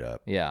to read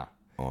up Yeah.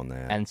 on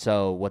that. And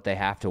so what they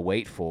have to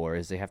wait for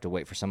is they have to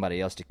wait for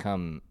somebody else to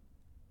come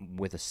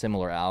with a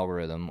similar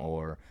algorithm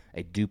or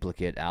a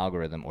duplicate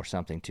algorithm or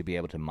something to be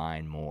able to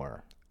mine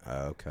more.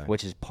 Okay.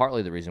 Which is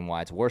partly the reason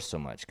why it's worth so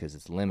much because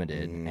it's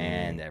limited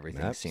and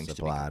everything That's seems to be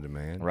supply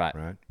demand. Right.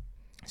 Right.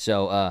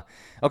 So,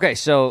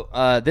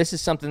 this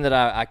is something that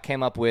I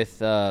came up with,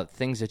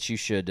 things that you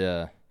should,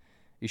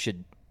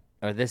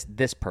 or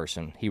this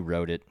person, he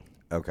wrote it.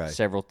 Okay.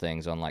 Several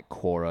things on like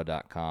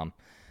Quora.com.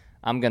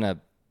 I'm gonna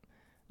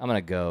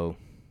go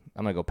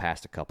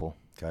past a couple.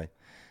 Okay.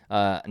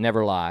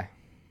 Never lie.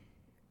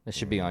 This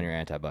should be on your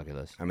anti-bucket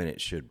list. I mean, it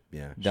should.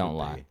 Yeah. it Don't should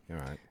lie. be. All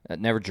right.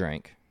 Never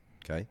drink.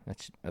 Okay.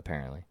 That's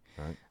apparently.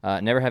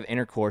 Right. Never have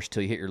intercourse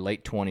till you hit your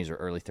late 20s or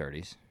early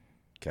 30s.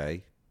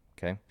 Okay.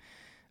 Okay.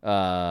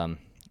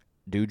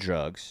 Do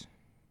drugs.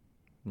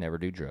 Never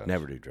do drugs.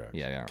 Never do drugs.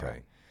 Yeah.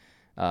 Okay.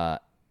 Right.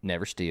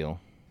 Never steal.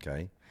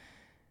 Okay.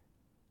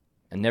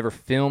 And never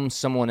film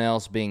someone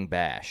else being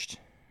bashed.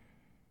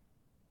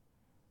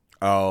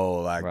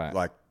 Oh, like Right.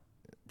 like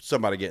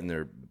somebody getting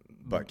their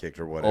butt kicked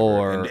or whatever,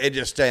 Or- and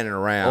just standing Or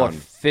around.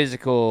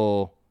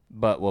 physical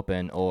butt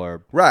whooping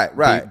or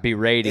Right.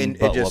 berating and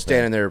butt just whooping.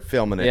 standing there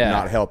filming it, Yeah.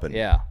 not helping.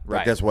 Yeah, Like,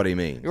 right. that's what he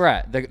means.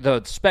 Right.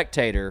 The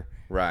spectator.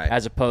 Right.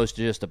 As opposed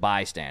to just a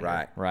bystander.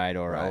 Right. Right.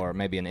 Or Right. or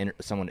maybe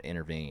someone to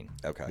intervene.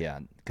 Okay. Yeah. I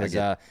Because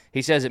get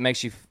he says it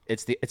makes you.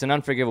 It's an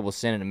unforgivable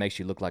sin and it makes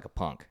you look like a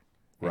punk.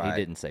 And Right.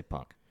 He didn't say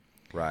punk.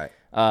 Right.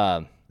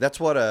 Um, That's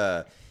what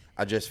I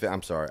just.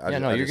 I'm sorry. I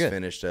no, you're just good.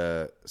 finished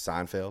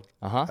Seinfeld.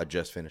 Uh-huh. I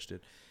just finished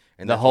it.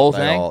 And The that's whole what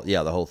they thing?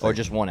 yeah, the whole thing. Or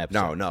just one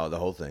episode? No, the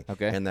whole thing.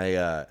 Okay. And they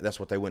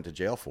that's what they went to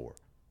jail for,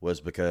 was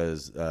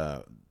because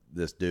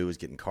this dude was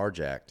getting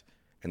carjacked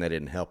and they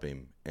didn't help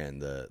him,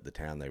 and the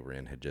town they were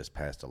in had just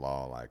passed a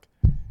law like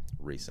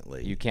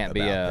recently. You can't about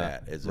be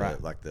that. It's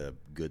right. like the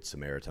Good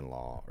Samaritan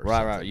law or Right,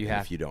 something. right. You And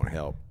have- if you don't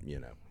help,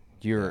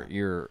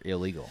 You're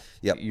illegal.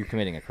 Yep. You're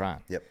committing a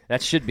crime. Yep.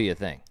 That should be a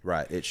thing.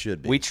 Right. It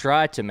should be. We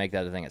try to make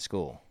that a thing at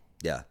school.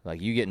 yeah. Like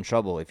you get in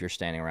trouble if you're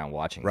standing around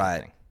watching Right.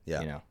 anything.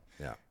 Yeah. You know,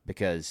 Yeah.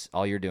 because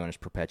all you're doing is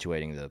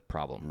perpetuating the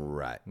problem.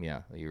 Right.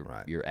 Yeah, you're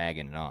Right. you're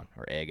egging it on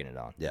or egging it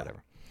on. Yeah.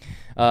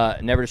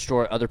 Whatever. Never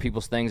destroy other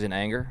people's things in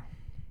anger.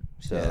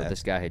 So Yeah.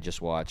 this guy had just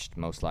watched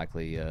most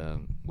likely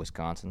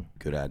Wisconsin.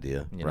 Good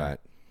idea. know. Right.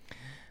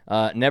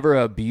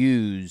 Never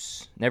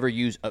use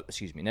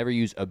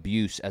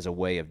abuse as a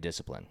way of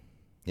discipline.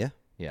 Yeah.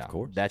 Yeah, Of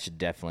course. that should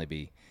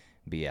definitely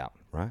be out.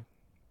 Right.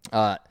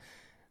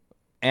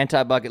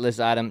 Anti-bucket list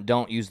item: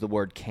 don't use the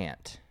word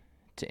 "can't"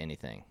 to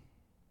anything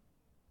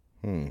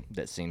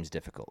that seems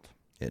difficult.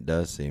 It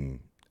does seem.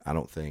 I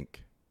don't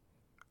think.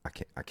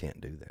 I can't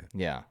do that.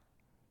 Yeah.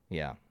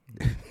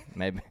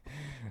 maybe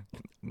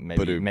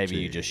Ba-doom, you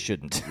gee. just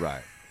shouldn't.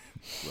 Right.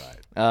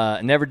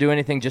 Right. Never do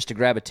anything just to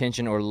grab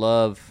attention or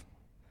love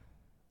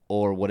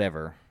or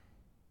whatever.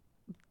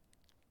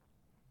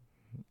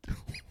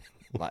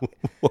 Like,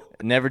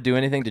 never do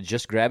anything to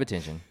just grab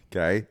attention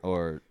Okay.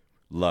 or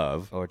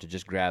Love. to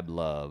just grab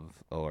love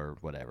or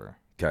whatever.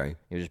 Okay.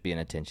 You'll just be an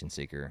attention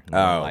seeker.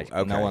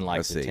 Okay. No one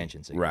likes I see.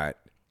 attention seeker. Right.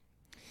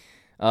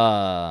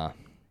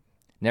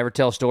 Never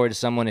tell a story to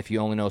someone if you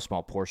only know a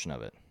small portion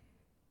of it.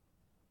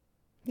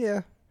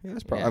 Yeah. Yeah,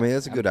 that's probably. Yeah. I mean,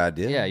 that's a good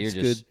idea. Yeah, you're It's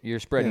just good. you're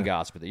spreading Yeah.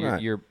 gossip. You're,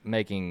 Right. you're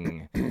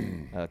making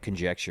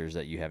conjectures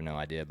that you have no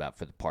idea about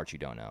for the parts you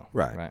don't know.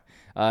 Right.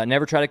 Right.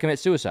 Never try to commit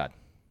suicide.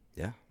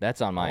 Yeah.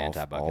 That's on my All-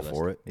 anti-bucket all list.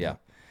 for it, Yeah.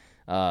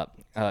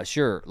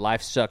 Sure,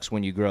 life sucks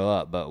when you grow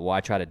up, but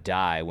why try to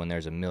die when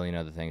there's a million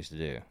other things to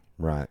do?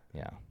 Right.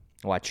 Yeah.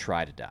 Why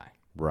try to die?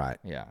 Right.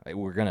 Yeah.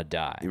 We're gonna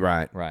die.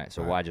 Right. Right.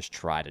 So why just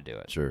try to do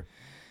it? Sure.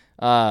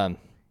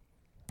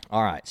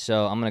 All right.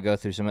 So I'm gonna go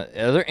through some.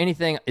 Is there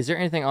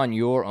anything on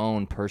your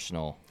own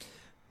personal?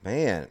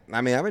 Man,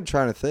 I mean, I've been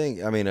trying to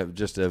think. I mean,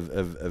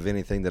 of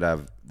anything that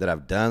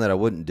I've done that I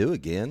wouldn't do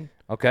again.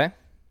 Okay.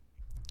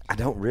 I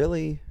don't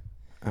really.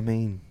 I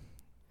mean,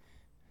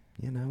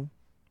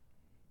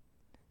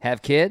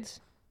 Have kids?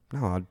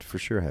 no, I'd for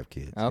sure have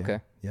kids. yeah. Okay.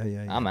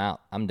 Yeah. I'm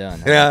out. I'm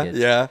done. I Yeah. got kids.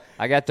 Yeah.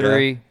 I got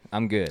 3.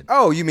 I'm good.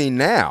 Oh, you mean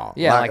now?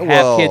 Yeah, like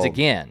have kids well,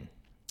 again.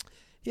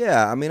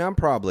 Yeah, I mean, I'm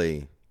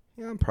probably,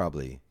 I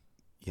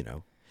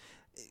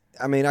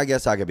mean, I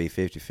guess I could be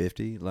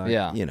 50-50, like,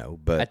 Yeah.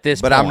 but At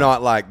this but I'm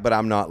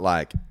point. not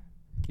like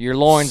Your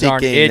loins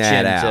aren't seeking itching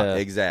that out. to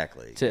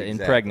Exactly.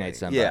 impregnate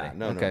somebody. Yeah,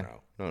 no. Okay.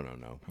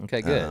 No.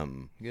 Okay,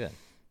 good. Good.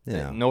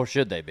 Yeah. Nor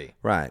should they be.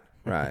 Right.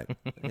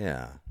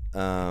 Yeah.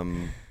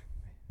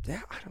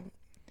 Yeah,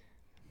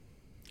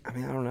 I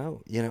don't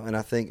know. And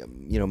I think,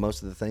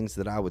 most of the things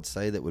that I would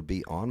say that would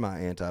be on my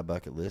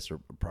anti-bucket list are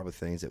probably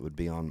things that would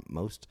be on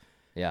most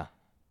Yeah.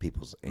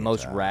 people's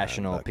Most anti-bucket-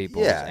 rational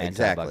people's Yeah, anti-bucket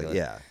exactly. list.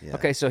 Yeah.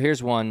 Okay, so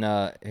here's one.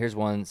 Here's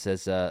one that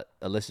says a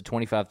list of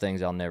 25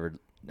 things I'll never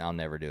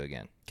do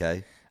again.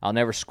 Okay. I'll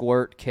never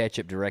squirt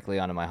ketchup directly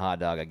onto my hot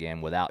dog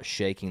again without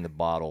shaking the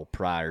bottle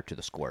prior to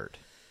the squirt.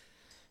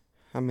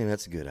 I mean,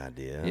 that's a good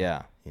idea.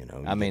 Yeah. You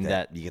I mean,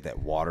 you get that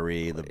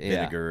watery, the Yeah.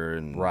 vinegar,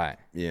 and Right.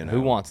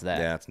 Who wants that?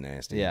 That's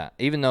nasty. Yeah,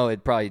 even though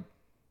it probably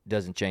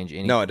doesn't change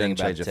anything. No, it doesn't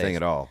about change the a thing taste.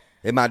 at all.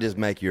 It might just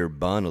make your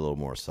bun a little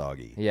more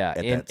soggy. Yeah,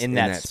 at in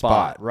that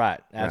spot.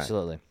 Right,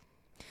 absolutely.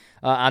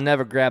 I'll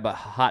never grab a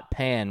hot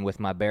pan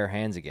with my bare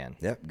hands again.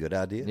 Yep, good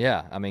idea.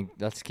 Yeah, I mean,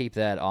 let's keep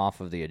that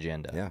off of the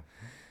agenda. Yeah.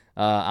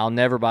 I'll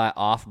never buy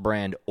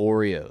off-brand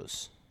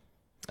Oreos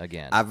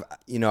again. I've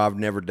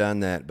never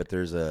done that, but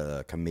there's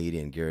a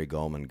comedian, Gary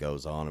Goldman,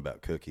 goes on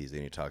about cookies,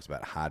 and he talks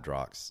about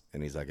Hydrox,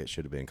 and he's like, it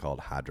should have been called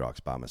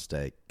Hydrox by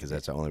mistake, because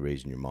that's the only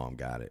reason your mom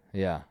got it.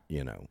 Yeah,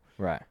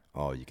 right,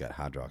 Oh, you got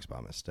Hydrox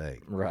by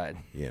mistake. right.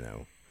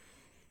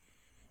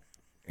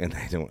 And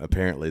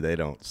they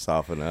don't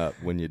soften up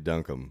when you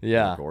dunk them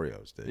Yeah. like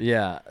Oreos do.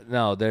 Yeah,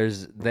 no,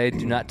 they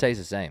do not taste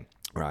the same.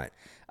 Right.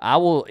 I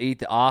will eat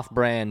the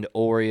off-brand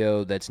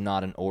Oreo that's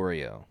not an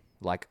Oreo,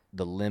 like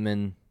the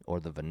lemon or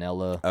the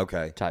vanilla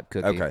Okay. type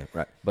cookie. Okay,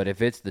 right. But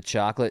if it's the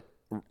chocolate,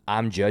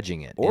 I'm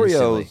judging it.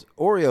 instantly.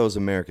 Oreo's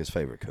America's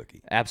favorite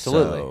cookie.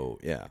 Absolutely. So,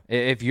 yeah.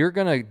 If you're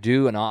gonna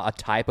do a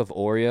type of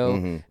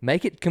Oreo,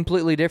 make it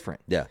completely different.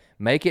 Yeah.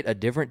 Make it a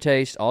different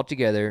taste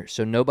altogether,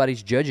 so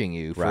nobody's judging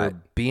you for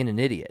Right. being an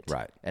idiot.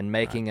 Right. And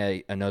making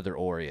another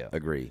Oreo.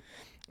 Agree.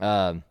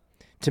 To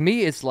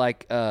me, it's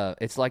like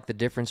the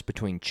difference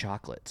between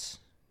chocolates.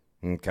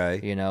 Okay.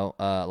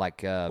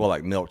 Like Well,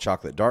 like milk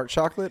chocolate, dark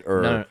chocolate,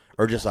 or No.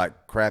 or just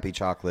like crappy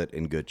chocolate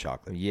and good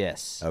chocolate.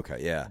 yes. Okay,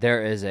 yeah.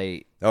 There is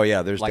a Oh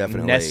yeah, there's like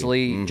definitely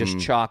Nestle just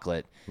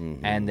chocolate,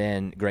 and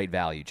then Great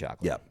Value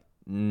chocolate. Yep.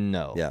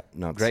 No. Yep,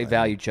 not the Great same.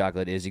 Value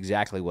chocolate is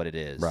exactly what it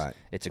is. Right.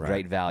 It's a right,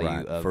 great value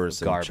right. of for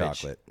some garbage.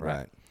 chocolate.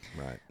 Right.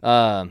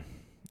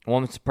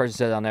 One person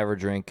said I'll never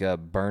drink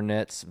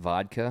Burnett's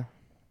vodka.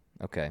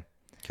 Okay.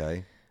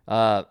 Okay.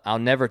 I'll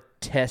never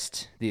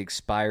test the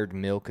expired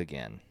milk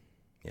again.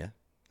 Yeah.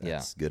 Yeah.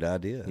 That's a good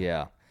idea.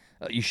 Yeah.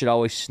 You should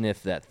always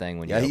sniff that thing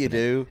when you Yeah, open you it.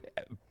 do.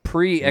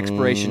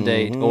 Pre-expiration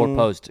date or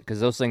post, because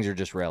those things are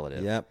just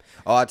relative. Yep.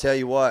 Oh, I tell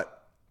you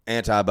what,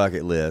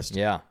 anti-bucket list,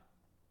 Yeah.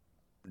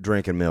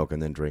 drinking milk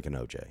and then drinking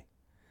OJ.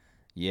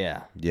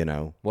 Yeah.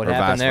 or What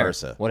happened vice there?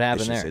 versa. What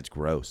happened It's just- there? It's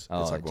gross.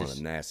 Oh, it's like it one of just-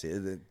 the nasty.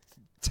 It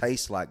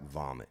tastes like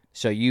vomit.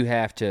 So you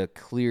have to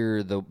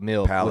clear the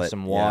milk with Palate,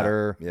 some yeah,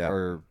 water yeah.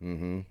 or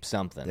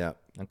something. Yep.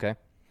 Okay.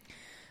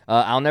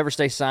 I'll never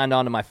stay signed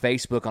on to my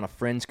Facebook on a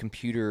friend's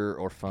computer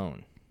or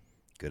phone.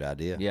 Good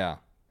idea. Yeah.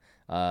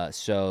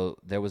 So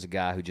there was a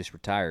guy who just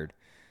retired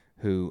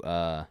who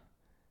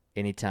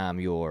anytime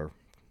your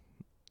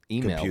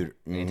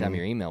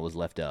email was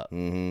left up,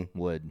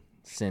 would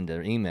send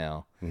an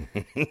email,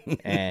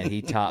 and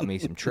he taught me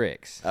some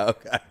tricks.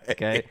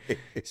 Okay.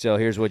 So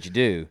here's what you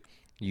do.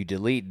 You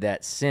delete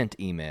that sent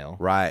email.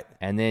 Right.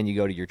 And then you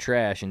go to your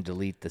trash and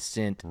delete the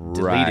sent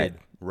deleted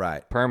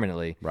Right.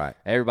 permanently. Right.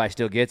 Everybody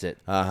still gets it.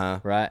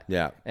 Uh-huh. Right?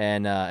 Yeah.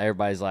 And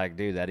everybody's like,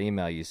 dude, that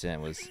email you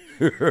sent was...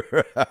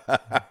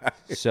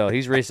 So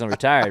he's recently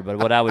retired, but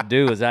what I would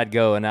do is I'd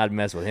go and I'd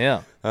mess with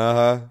him.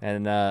 Uh-huh.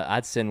 And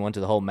I'd send one to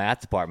the whole math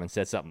department,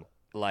 said something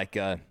like,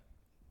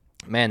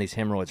 man, these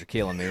hemorrhoids are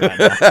killing me right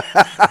now.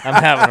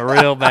 I'm having a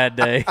real bad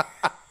day.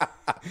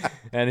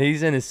 And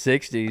he's in his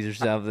 60s or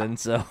something,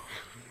 so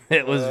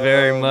it was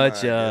very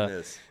much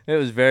it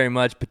was very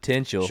much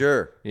potential.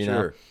 Sure, you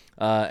know?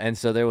 And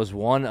so there was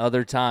one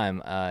other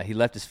time he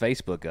left his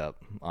Facebook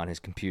up on his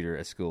computer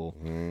at school,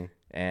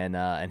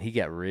 and he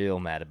got real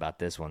mad about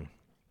this one.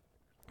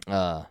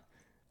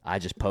 I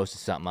just posted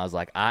something. I was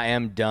like, I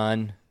am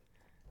done.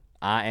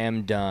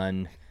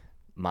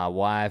 My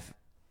wife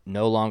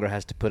no longer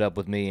has to put up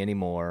with me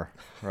anymore.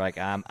 Like,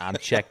 I'm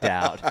checked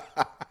out.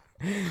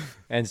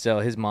 And so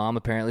his mom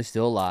apparently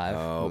still alive.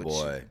 Oh,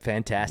 boy.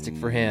 Fantastic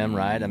for him,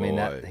 right? I mean,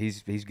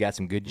 he's got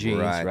some good genes,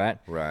 right?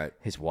 Right.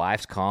 His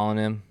wife's calling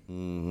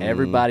him.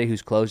 Everybody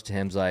who's close to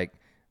him's like,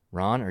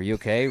 Ron, are you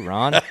okay?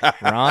 Ron?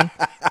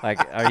 Like,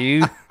 are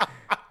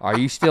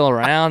you still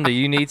around? Do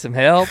you need some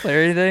help or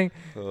anything?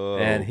 Oh,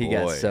 and he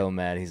got boy. so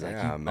mad. He's like,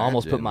 Yeah, you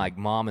almost put imagine.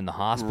 my mom in the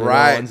hospital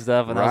Right, and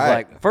stuff. And I was right.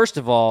 like, first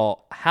of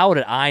all, how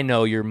did I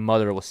know your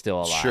mother was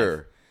still alive?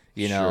 Sure.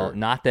 You know, Sure.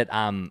 not that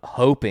I'm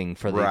hoping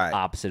for the Right.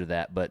 opposite of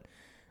that, but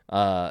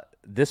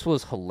this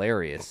was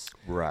hilarious.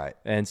 Right.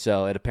 And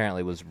so it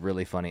apparently was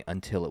really funny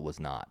until it was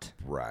not.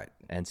 Right.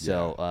 And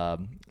so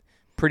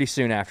pretty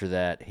soon after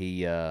that,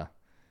 he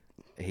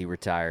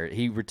retired.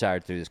 He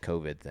retired through this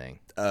COVID thing.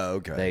 Oh,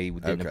 okay.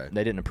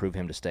 They didn't approve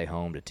him to stay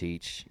home to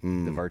teach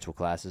the virtual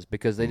classes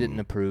because they didn't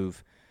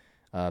approve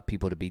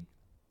people to be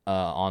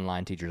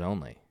online teachers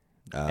only.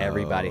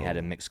 Everybody had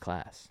a mixed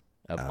class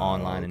of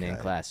online and in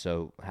class.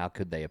 So how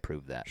could they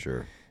approve that?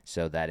 Sure.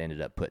 So that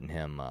ended up putting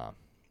him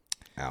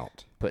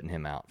Out.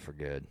 for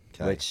good.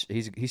 Okay. Which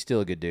he's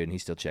still a good dude, and he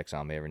still checks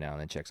on me every now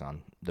and then. Checks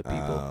on the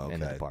people in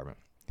the okay. department.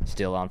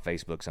 Still on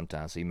Facebook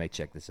sometimes, so you may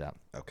check this out.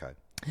 Okay.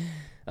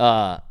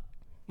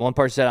 One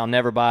person said, "I'll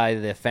never buy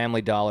the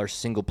Family Dollar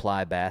single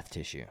ply bath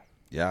tissue."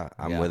 Yeah,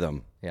 I'm with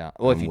them. Yeah.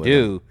 Well, if I'm you with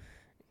do,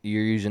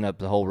 you're using up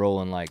the whole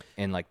roll in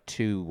like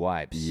 2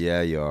 wipes.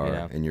 Yeah, you are.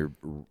 know? And you're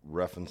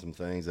roughing some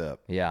things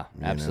up. Yeah,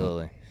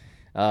 absolutely.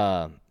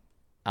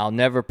 I'll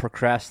never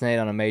procrastinate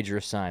on a major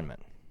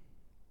assignment.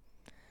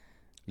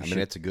 I mean,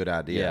 it's a good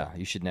idea. Yeah,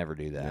 you should never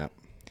do that.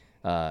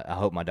 Yep. I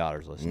hope my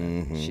daughter's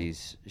listening.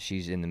 Mm-hmm.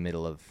 She's in the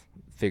middle of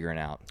figuring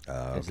out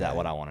is that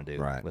what I want to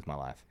do Right. with my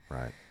life.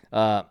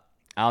 Right.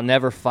 I'll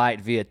never fight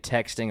via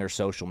texting or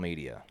social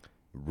media.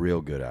 Real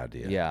good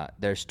idea. Yeah,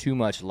 there's too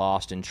much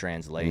lost in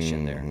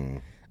translation Mm-hmm.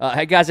 there.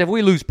 Hey guys, if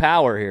we lose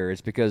power here, it's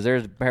because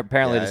there's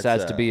apparently Yeah,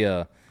 decides it's, to be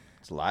a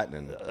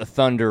lightning.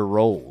 thunder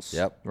rolls.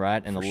 Yep,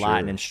 Right, and for the sure.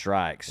 lightning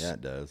strikes. Yeah,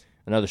 it does.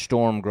 Another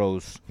storm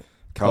grows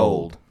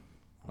cold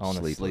on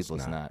Sleepless a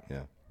sleepless night.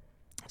 Yeah.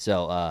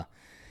 So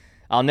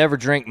I'll never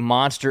drink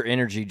Monster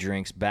energy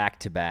drinks back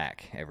to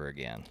back ever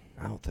again.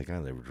 I don't think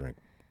I'll ever drink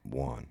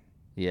one.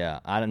 Yeah,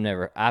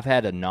 I've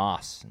had a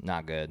NOS,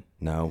 not good.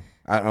 No,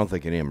 I don't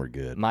think any of them are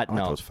good. I like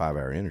no. those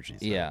 5-hour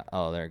energies. though. Yeah,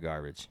 oh, they're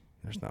garbage.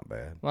 That's not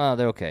bad. Well,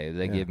 they're okay.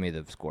 They give me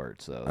the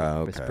squirt,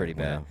 so it's okay. pretty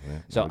bad. Yeah,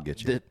 so that'll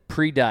get you. the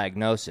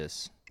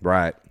pre-diagnosis,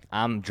 Right.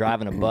 I'm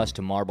driving a bus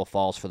to Marble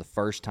Falls for the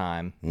first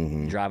time,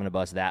 Mm-hmm. driving a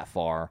bus that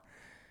far.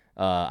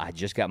 I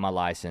just got my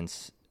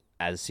license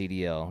as a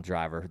CDL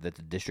driver that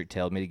the district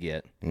told me to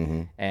get.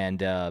 Mm-hmm.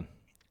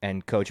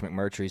 And Coach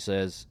McMurtry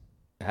says,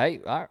 hey,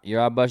 all right,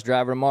 you're our bus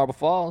driver in Marble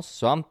Falls.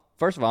 So I'm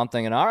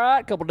thinking, all right,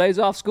 a couple days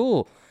off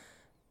school.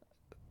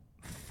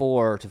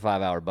 4 to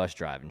 5 hour bus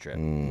driving trip.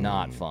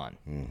 Not fun.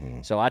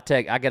 Mm-hmm. So I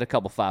get a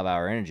couple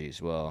 5-hour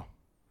energies. Well,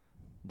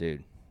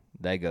 dude,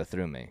 they go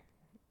through me.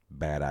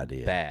 Bad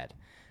idea. Bad.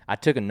 I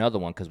took another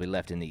one because we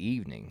left in the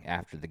evening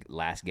after the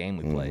last game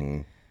we played.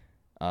 Mm-hmm.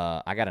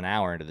 I got an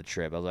hour into the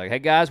trip. I was like, hey,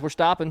 guys, we're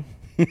stopping.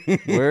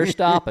 We're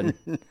stopping.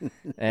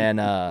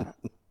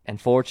 And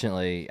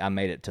fortunately, I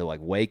made it to like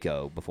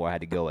Waco before I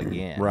had to go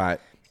again. Right.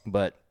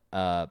 But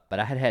I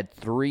had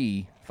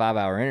 3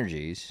 5-hour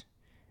energies,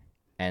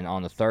 and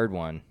on the third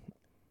one,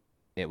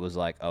 it was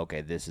like,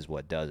 okay, this is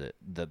what does it.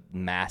 The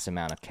mass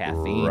amount of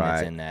caffeine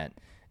that's Right. in that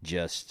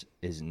just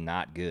is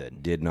not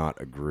good. Did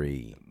not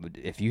agree.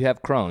 If you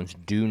have Crohn's,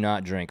 do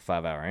not drink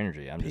 5-hour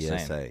energy. I'm just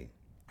saying. PSA.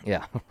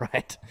 Yeah,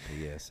 right.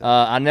 PSA.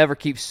 I never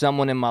keep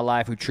someone in my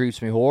life who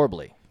treats me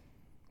horribly.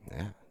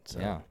 Yeah. It's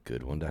Yeah. a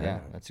good one to Yeah,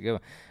 have. that's a good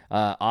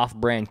one.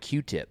 Off-brand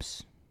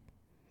Q-tips.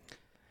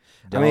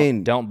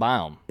 mean- don't buy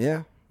them.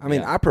 Yeah. I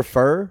mean, Yeah. I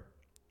prefer,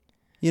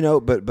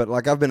 but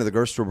like I've been to the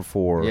grocery store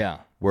before. Yeah.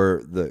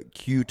 Where the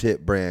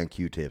Q-tip brand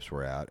Q-tips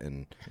were out,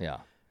 and Yeah.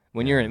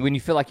 When you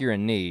feel like you're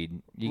in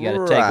need, you got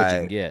to take what you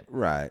can get.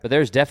 Right. But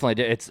there's definitely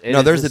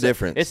there's a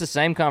difference. It's the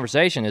same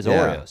conversation as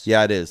yeah. Oreos.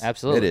 Yeah, it is.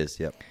 Absolutely. It is.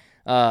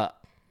 Yep.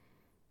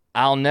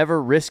 I'll never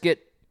risk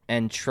it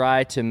and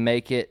try to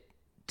make it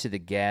to the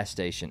gas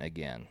station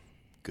again.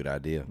 Good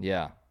idea.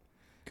 Yeah.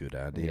 Good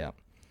idea.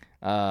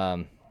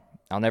 Yeah.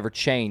 I'll never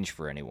change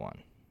for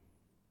anyone.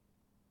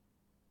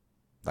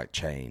 Like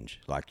change,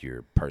 like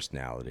your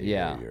personality.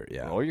 Yeah.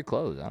 Or Or your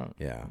clothes. I don't.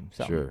 yeah.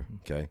 something. Sure.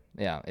 Okay.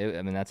 Yeah.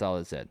 That's all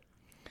it said.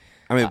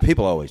 I mean,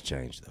 people always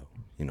change though.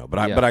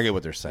 But Yeah. I get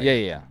what they're saying. Yeah,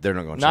 yeah. They're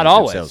not going to Not change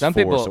always. themselves Some for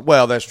people- us.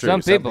 Well, that's true.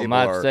 some people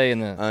might are say in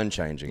the-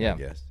 unchanging. Yeah. I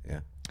guess.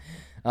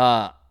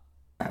 Yeah.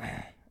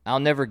 I'll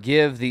never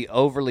give the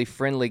overly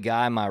friendly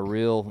guy my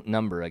real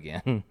number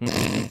again.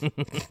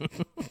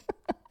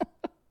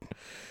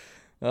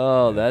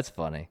 Oh, that's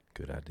funny.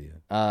 Good idea.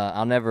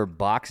 I'll never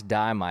box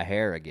dye my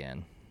hair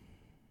again.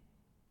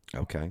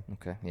 Okay.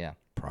 Okay, yeah.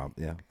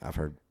 Yeah, I've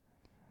heard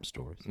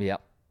stories.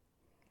 Yep.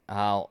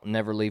 I'll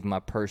never leave my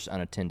purse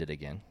unattended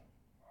again.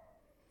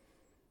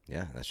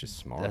 Yeah, that's just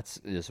smart.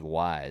 That's just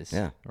wise.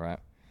 Yeah. Right?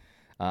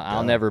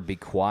 I'll never be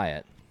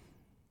quiet.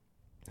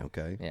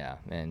 Okay. Yeah,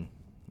 and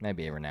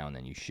maybe every now and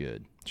then you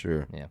should.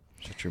 Sure. Yeah.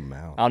 Shut your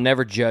mouth. I'll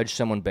never judge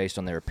someone based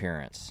on their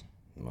appearance.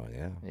 Well,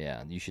 yeah.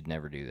 Yeah, you should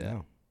never do that.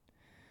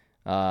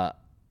 No.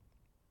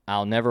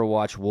 I'll never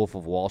watch Wolf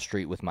of Wall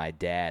Street with my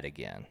dad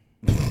again.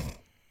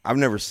 I've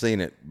never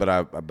seen it, but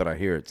I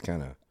hear it's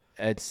kind of.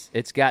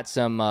 It's got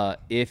some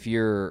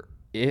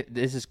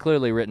this is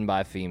clearly written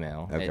by a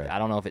female. Okay. I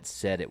don't know if it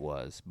said it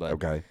was, but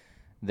Okay.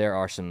 there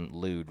are some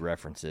lewd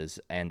references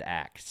and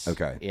acts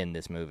in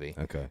this movie.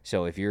 Okay.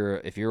 So if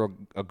you're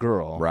a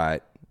girl,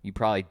 Right. you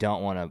probably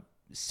don't want to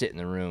sit in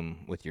the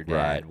room with your dad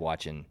Right.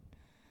 watching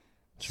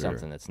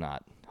something that's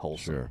not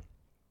wholesome. Sure.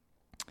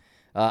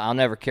 I'll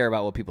never care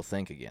about what people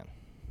think again.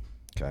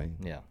 Okay.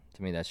 Yeah,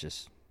 to me that's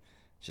just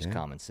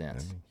common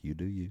sense. You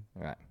do you.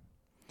 All right.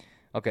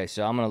 Okay,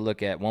 so I'm going to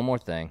look at one more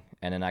thing,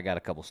 and then I got a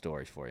couple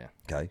stories for you.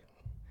 Okay.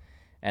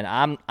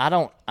 And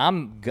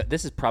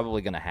this is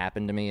probably going to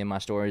happen to me in my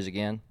stories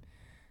again.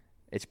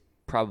 It's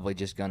probably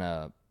just going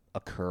to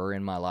occur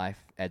in my life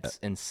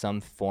in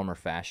some form or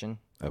fashion.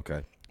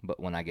 Okay. But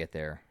when I get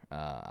there,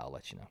 I'll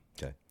let you know.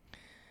 Okay.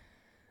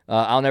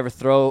 I'll never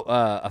throw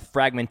a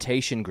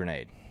fragmentation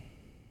grenade.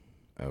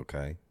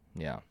 Okay.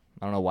 Yeah.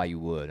 I don't know why you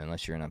would,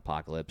 unless you're in an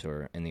apocalypse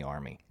or in the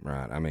army.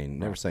 Right. I mean,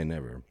 never say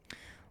never.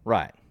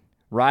 Right.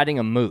 Riding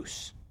a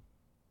moose.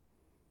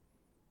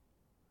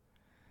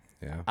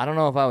 Yeah. I don't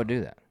know if I would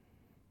do that.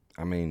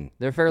 I mean,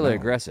 They're fairly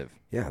aggressive.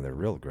 yeah, they're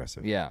real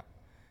aggressive. Yeah.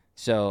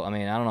 So, I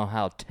mean, I don't know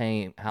how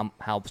tame,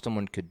 how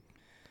someone could.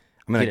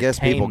 I mean, I get a guess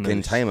tame people can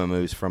moose. tame a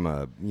moose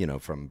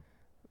from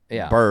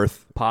Yeah.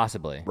 birth,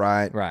 Possibly.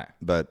 right? Right.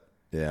 But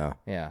yeah,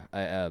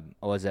 Yeah.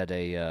 Was that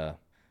a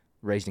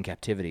raised in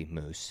captivity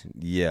moose?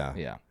 yeah,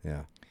 Yeah.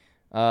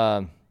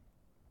 yeah.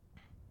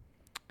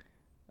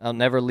 I'll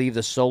never leave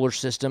the solar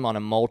system on a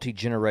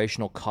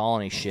multi-generational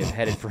colony ship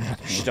headed for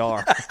another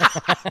star.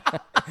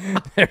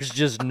 There's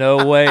just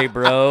no way,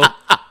 bro.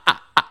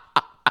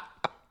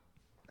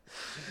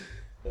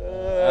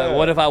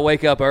 What if I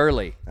wake up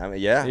early? I mean,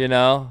 yeah, You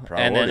know,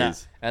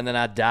 Priorities. and then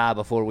I die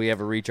before we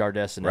ever reach our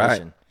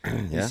destination. Right.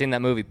 You Yeah. seen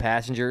that movie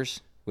Passengers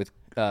with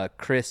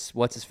Chris?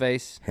 What's his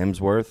face?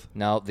 Hemsworth.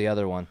 No, the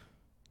other one.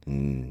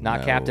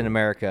 Not no. Captain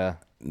America.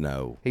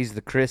 No. He's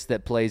the Chris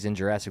that plays in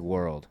Jurassic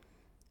World.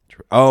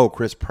 Oh,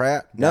 Chris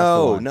Pratt. the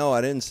No, one. no, I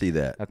didn't see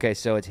that. Okay,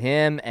 so it's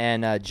him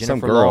and Jennifer Some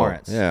girl.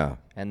 Lawrence. Yeah.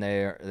 And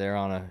they're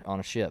on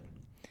a ship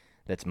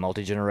that's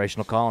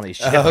multi-generational colony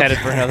ship headed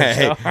for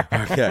another star.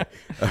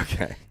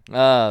 Okay.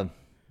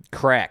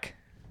 Crack.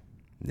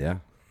 Yeah.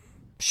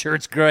 Sure,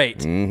 it's great.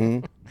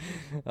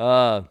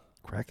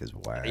 Crack is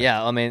wild.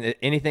 Yeah, I mean,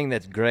 anything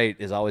that's great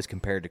is always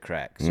compared to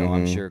crack. So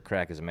I'm sure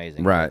crack is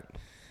amazing. Right.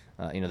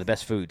 The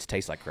best foods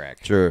taste like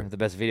crack. Sure. The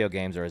best video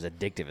games are as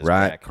addictive as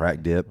Right. crack.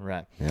 Crack dip.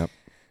 Right. Yep.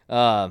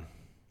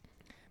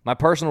 My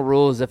personal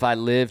rule is if I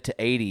live to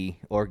 80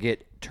 or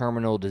get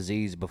terminal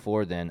disease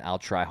before then, I'll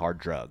try hard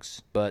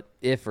drugs. But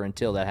if or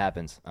until that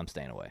happens, I'm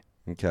staying away.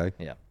 Okay.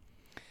 Yeah.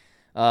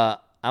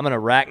 I'm an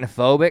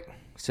arachnophobic,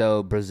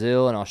 so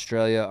Brazil and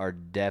Australia are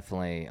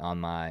definitely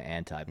on my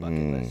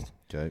anti-bucket list.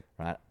 Okay.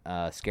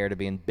 Right? Scared of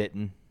being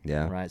bitten.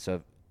 Yeah. Right? So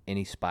if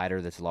any spider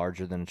that's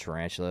larger than a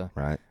tarantula,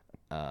 Right.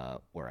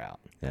 we're out.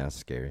 Yeah, that's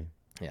scary.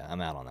 Yeah,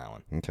 I'm out on that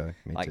one. Okay.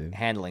 Me Like too.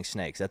 handling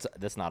snakes.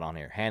 That's not on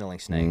here. Handling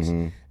snakes.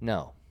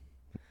 No.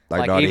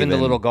 Like Like not even the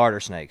little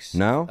garter snakes.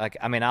 No? Like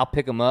I mean, I'll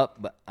pick them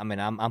up, but I mean,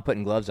 I'm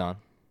putting gloves on,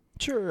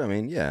 Sure. I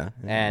mean, yeah.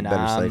 and better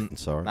I'm, safe than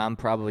sorry. I'm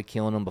probably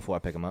killing them before I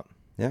pick them up.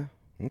 Yeah.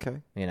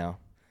 Okay. You know.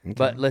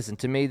 But listen,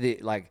 to me,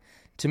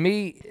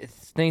 it's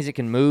things that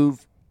can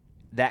move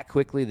that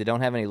quickly that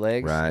don't have any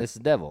legs. Right. It's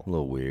the devil. A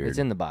little weird. It's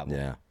in the Bible.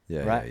 Yeah.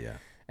 Yeah. Right? Yeah.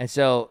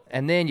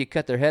 And then you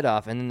cut their head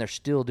off, and then they're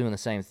still doing the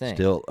same thing.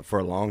 Still for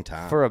a long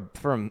time. for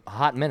a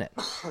hot minute,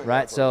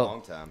 right? a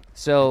long time.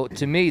 So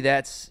to me,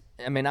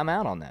 I'm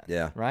out on that.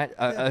 Yeah. Right.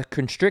 A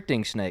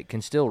constricting snake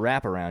can still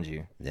wrap around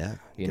you. Yeah.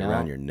 You Get know?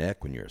 around your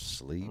neck when you're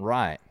asleep.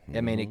 Right.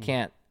 I mean, it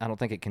can't. I don't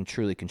think it can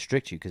truly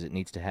constrict you because it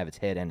needs to have its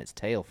head and its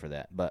tail for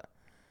that. But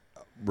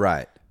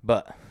Right.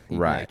 you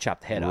Right.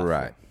 chop the head off.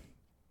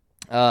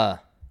 Right.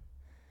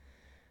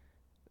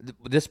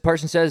 This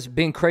person says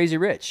being crazy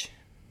rich.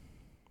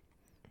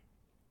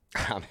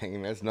 I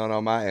mean, that's not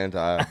on my anti.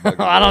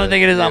 I don't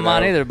think it is on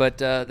mine either, but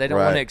they don't want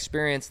Right. to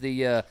experience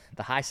the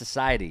high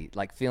society,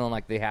 like feeling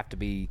like they have to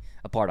be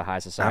a part of high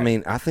society. I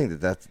mean, I think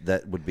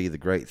that would be the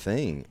great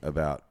thing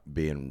about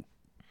being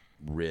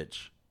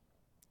rich.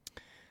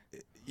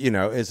 You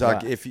know, it's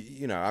like Right. if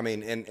you know, I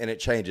mean, and it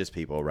changes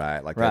people,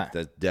 right? Like Right.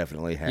 that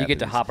definitely happens. you get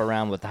to hop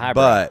around with the hybrid.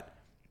 But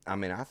I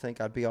mean, I think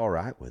I'd be all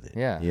right with it.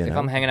 Yeah. you If know?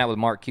 I'm hanging out with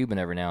Mark Cuban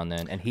every now and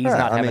then, and he's Right,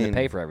 not I having mean, to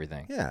pay for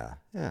everything. Yeah.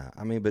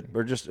 I mean,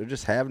 or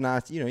just have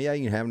nice. You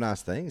can have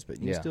nice things, but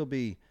you Yeah. can still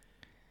be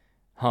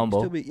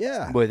Humble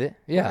with it.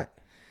 Yeah.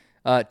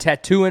 Right.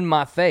 Tattooing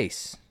my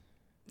face.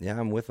 Yeah,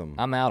 I'm with them.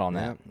 I'm out on Yeah.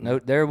 that. No,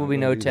 there will be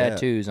I'm no gonna do that.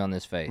 tattoos on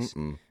this face.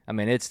 I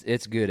mean,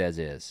 it's good as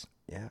is.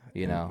 Yeah,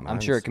 You and know, I'm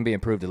sure it mine's can be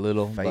improved a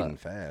little, fading but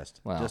fast,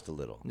 well, just a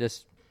little,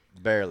 just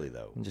barely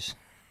though,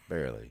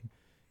 barely.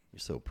 You're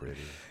so pretty.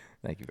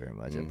 Thank you very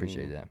much. I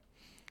appreciate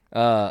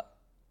that.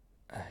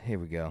 Here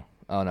we go.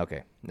 Oh, no,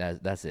 okay.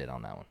 That's it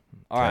on that one.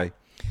 All right.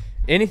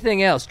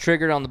 Anything else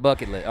triggered on the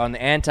bucket list, on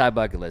the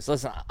anti-bucket list?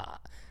 Listen,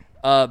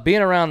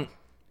 being around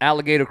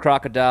alligator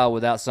crocodile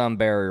without some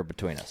barrier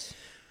between us.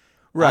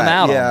 Right. I'm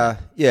out on yeah.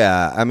 that.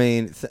 Yeah. I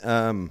mean,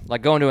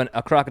 Like going to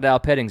a crocodile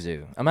petting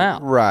zoo. I'm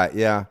out. right.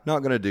 Yeah. Not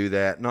gonna do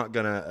that. Not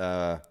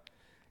gonna.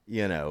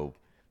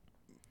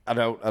 I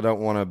don't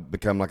want to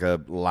become like a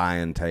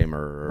lion tamer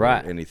or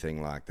Right.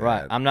 anything like that.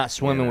 Right. I'm not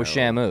swimming with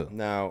Shamu.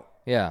 No.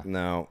 Yeah.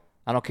 No.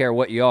 I don't care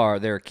what you are.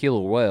 They're a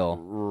killer whale.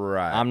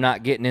 Right. I'm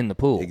not getting in the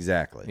pool.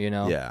 exactly. You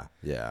know? Yeah.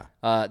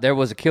 Yeah. There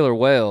was a killer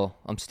whale.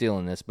 I'm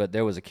stealing this, but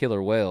there was a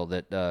killer whale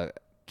that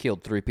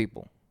killed 3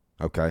 people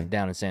Okay.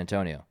 down in San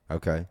Antonio.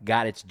 Okay.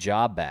 Got its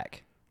job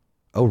back.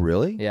 Oh,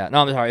 really? Yeah.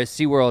 No, I'm sorry. It's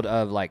SeaWorld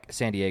of like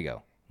San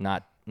Diego,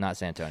 not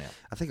San Antonio.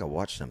 I think I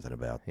watched something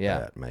about Yeah.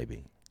 that.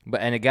 Maybe.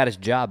 And it got its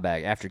job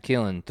back after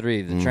killing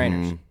 3 of the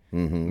trainers.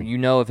 Mm-hmm. You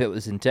know, if it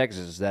was in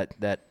Texas,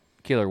 that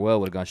killer whale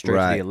would have gone straight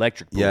to the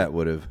electric pool. Yeah, it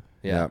would have.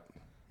 Yeah.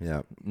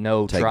 Yep.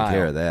 No Taking trial.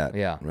 care of that.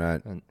 Yeah.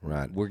 Right. And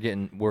Right.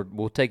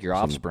 We'll take your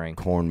offspring.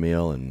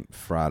 Cornmeal and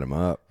fried them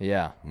up.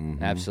 Yeah,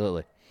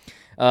 absolutely.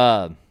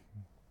 But,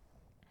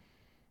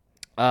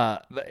 I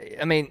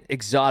mean,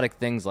 exotic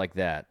things like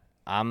that.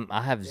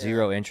 I have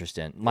zero interest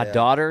in. My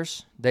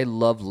daughters, they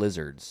love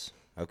lizards.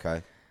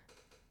 Okay.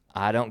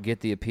 I don't get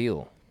the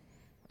appeal.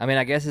 I mean,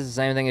 I guess it's the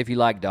same thing if you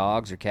like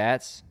dogs or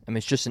cats. I mean,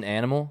 it's just an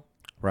animal.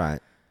 Right.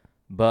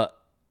 But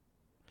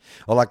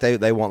Oh, like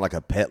they want like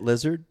a pet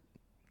lizard?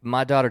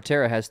 my daughter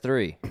Tara has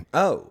 3,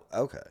 Oh,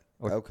 okay.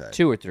 or okay.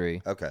 2 or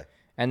 3, Okay.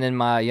 and then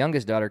my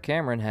youngest daughter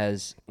Cameron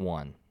has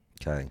 1.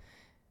 Okay.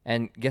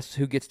 And guess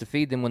who gets to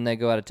feed them when they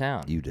go out of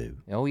town? You do.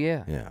 Oh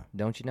yeah. Yeah.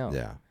 Don't you know?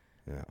 Yeah.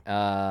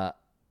 Yeah.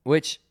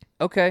 Which,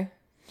 okay,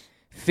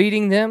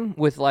 feeding them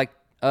with like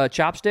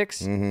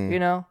chopsticks, you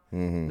know,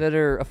 that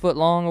are a foot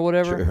long or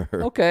whatever.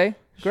 Sure. Okay,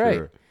 great.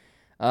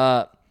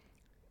 Sure.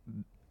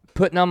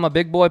 Putting on my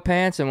big boy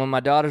pants, and when my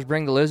daughters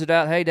bring the lizard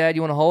out, hey, Dad,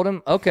 you want to hold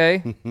him?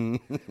 Okay.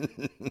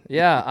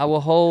 Yeah, I will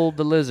hold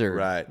the lizard.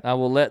 Right. I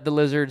will let the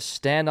lizard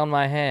stand on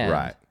my hand.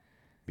 Right.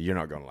 But you're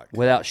not going to like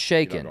Without cuddle it.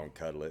 shaking. You're not going to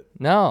cuddle it.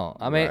 No,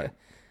 I mean, Right.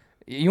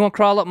 you want to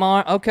crawl up my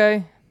arm?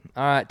 Okay.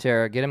 All right,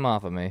 Tara, get him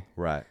off of me.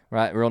 Right.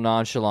 Right, real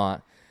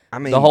nonchalant. I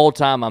mean, The whole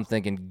time I'm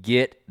thinking,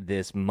 get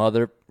this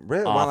mother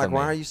really, off like, of me.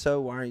 why are you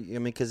so? Why are you? I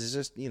mean, because it's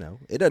just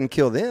it doesn't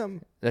kill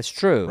them. That's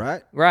true.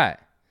 Right? Right.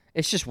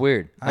 It's just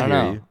weird. I don't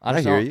hear know. you. I I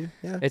just hear don't- you.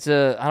 Yeah. It's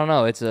a. I don't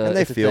know. It's a. And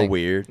they it's a feel thing.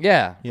 weird.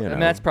 Yeah. You I mean,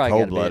 know, that's probably gotta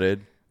be it.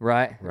 cold-blooded.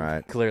 Right.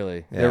 Right.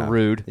 Clearly, Yeah. they're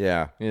rude.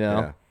 Yeah. You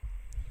know?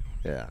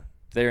 Yeah.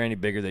 If they're any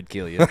bigger, they'd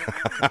kill you.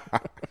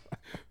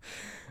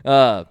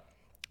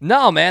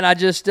 No, man. I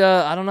just.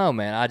 I don't know,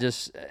 man. I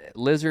just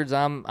lizards.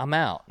 I'm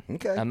out.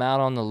 Okay. I'm out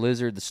on the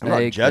lizard, the I'm not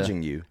snake.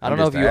 judging you. I I'm don't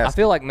know if just you. I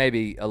asking. feel like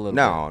maybe a little.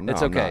 No, bit. no,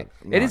 It's I'm okay.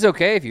 not. It is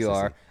okay if you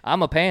are.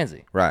 I'm a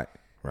pansy. Right.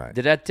 Right.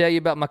 Did I tell you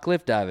about my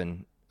cliff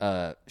diving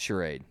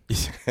charade?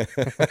 Hey,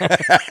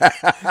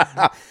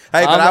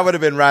 but I would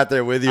have been right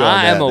there with you. On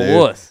I that, am a dude.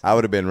 wuss. I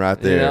would have been right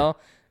there. You know,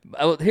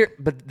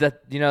 but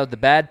the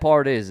bad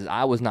part is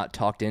I was not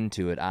talked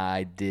into it.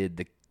 I did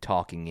the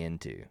talking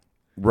into.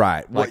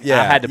 Right. Well, Like,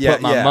 yeah. I had to yeah,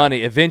 put my yeah.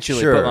 money.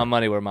 Eventually, Sure. put my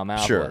money where my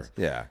mouth Sure. was.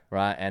 Yeah.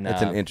 Right, and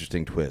That's an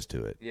interesting twist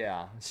to it.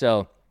 yeah.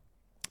 So,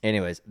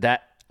 anyways,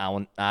 that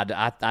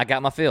I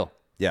got my fill.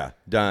 Yeah.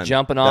 Done.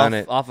 Jumping Done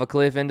it. off a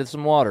cliff into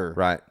some water.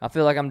 Right. I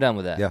feel like I'm done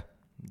with that. Yeah.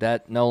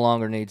 That no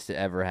longer needs to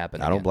ever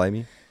happen. I don't again. blame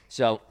you.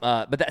 So,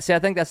 but I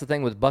think that's the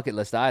thing with bucket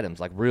list items,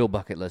 like real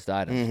bucket list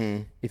items.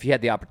 Mm-hmm. If you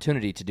had the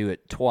opportunity to do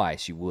it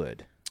twice, you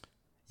would.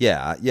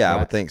 Yeah. Yeah. I Right.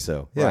 would think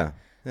so. Yeah.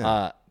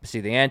 Right. See,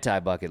 the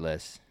anti-bucket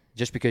list,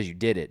 just because you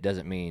did it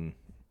doesn't mean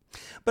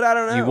But I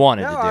don't know. You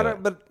wanted no, to do I don't,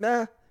 it. But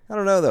I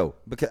don't know though.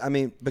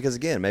 Because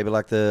again, maybe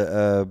like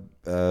the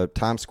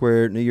Times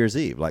Square New Year's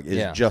Eve, like is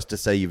Yeah. just to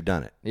say you've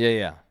done it.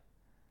 Yeah.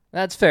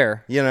 That's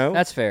fair. You know?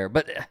 That's fair.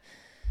 But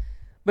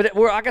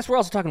I guess we're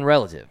also talking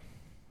relative.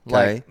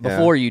 Okay, Like, yeah.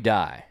 before you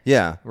die.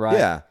 Yeah. Right.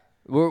 Yeah.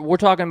 We're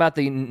talking about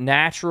the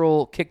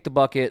natural kick the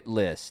bucket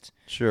list.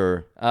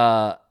 Sure.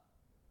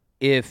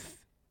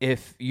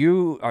 If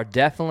you are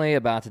definitely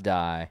about to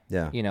die,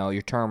 Yeah. you know,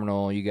 you're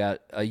terminal, you got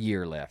a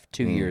year left,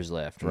 2 years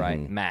left, right?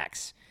 Mm-hmm.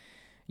 Max.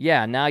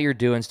 Yeah, now you're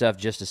doing stuff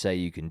just to say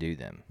you can do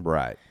them.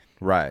 Right.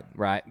 Right.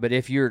 Right, but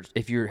if you're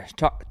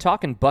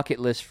talking bucket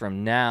list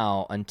from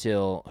now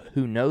until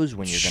who knows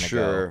when you're going to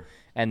go, Sure.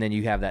 and then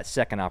you have that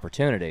second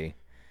opportunity,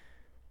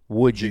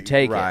 would you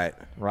take Right, it?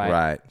 Right,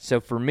 right. So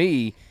for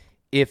me,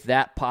 if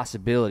that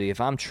possibility,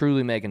 if I'm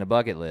truly making a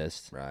bucket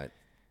list, Right.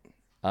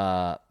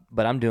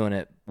 but I'm doing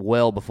it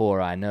well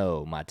before I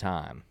know my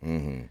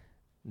time,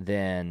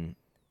 then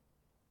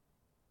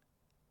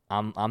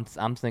I'm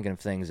thinking of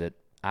things that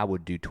I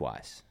would do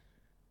twice.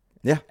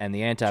 Yeah. And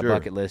the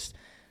anti-bucket list,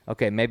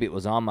 okay, maybe it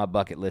was on my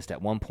bucket list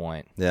at one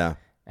point. Yeah.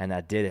 And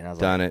I did it, and I was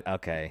Done like, it.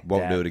 okay.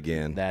 Won't do it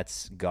again.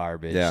 That's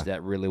garbage. Yeah.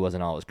 That really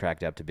wasn't all it was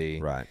cracked up to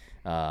be. Right.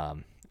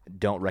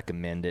 Don't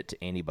recommend it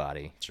to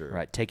anybody. Sure.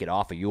 Right. Take it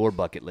off of your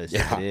bucket list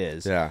if it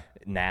is. Yeah.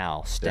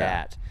 Now,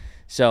 stat. Yeah.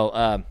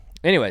 So,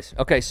 anyways,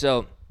 okay,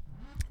 so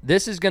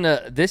this is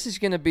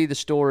gonna be the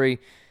story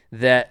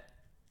that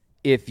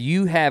if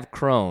you have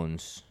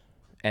Crohn's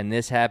and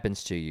this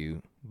happens to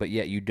you, but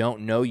yet you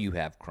don't know you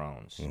have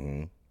Crohn's,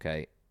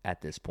 okay,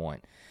 at this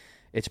point,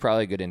 it's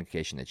probably a good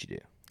indication that you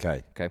do.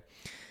 Okay. Okay.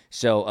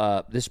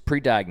 So this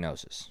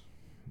pre-diagnosis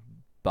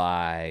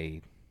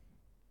by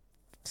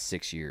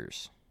 6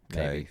 years,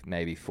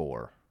 maybe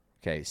 4.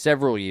 Okay,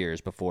 several years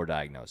before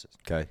diagnosis.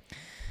 Okay.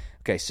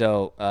 Okay,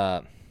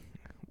 so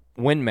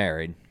when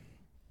married,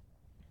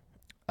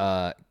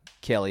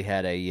 Kelly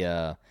had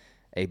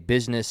a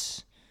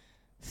business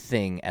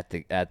thing at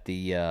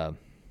the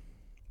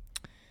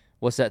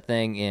what's that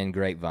thing in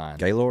Grapevine?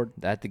 Gaylord?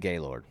 At the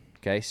Gaylord.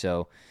 Okay,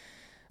 so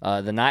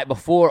the night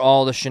before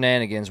all the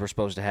shenanigans were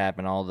supposed to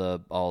happen, all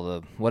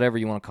the whatever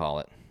you want to call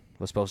it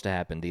was supposed to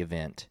happen, the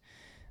event,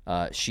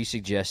 she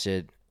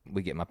suggested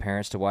we get my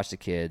parents to watch the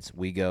kids.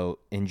 We go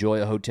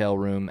enjoy a hotel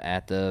room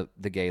at the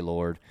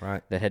Gaylord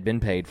that had been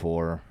paid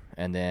for,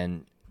 and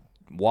then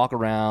walk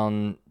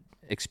around,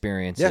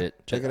 experience it.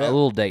 Check it a out.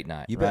 little date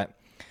night, You right? bet.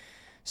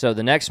 So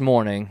the next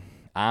morning,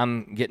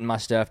 I'm getting my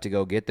stuff to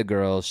go get the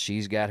girls.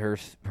 She's got her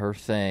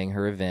thing,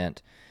 her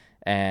event,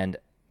 and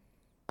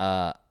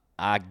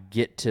I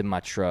get to my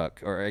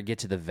truck, or I get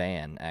to the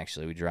van,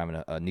 actually. We're driving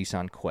a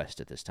Nissan Quest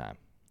at this time.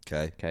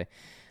 Okay.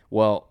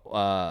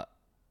 Well,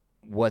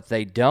 what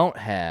they don't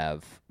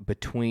have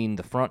between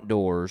the front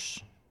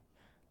doors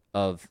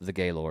of the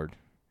Gaylord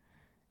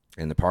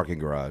In the parking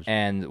garage.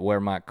 and where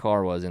my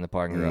car was in the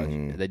parking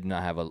garage, they do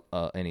not have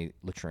any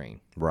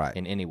latrine Right.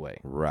 in any way.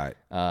 Right.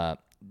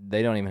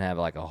 They don't even have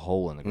like a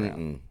hole in the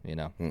ground, you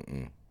know.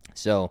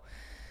 So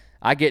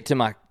I get to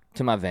my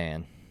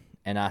van,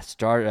 and I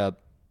start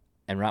up,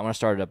 and right when I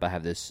started up, I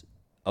have this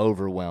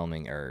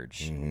overwhelming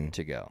urge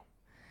to go.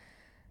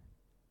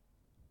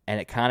 And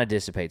it kind of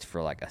dissipates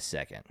for like a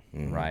second,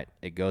 right?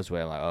 It goes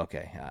away. I'm like,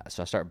 okay.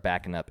 So I start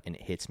backing up, and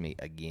it hits me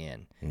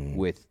again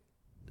with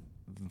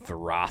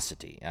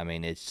ferocity. I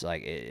mean, it's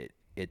like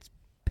it's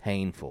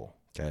painful.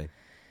 Okay.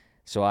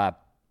 So I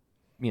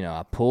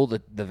pull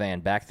the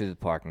van back through the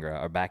parking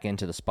garage, or back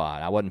into the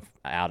spot. I wasn't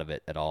out of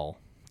it at all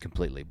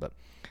completely, but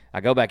I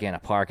go back in, I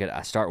park it,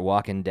 I start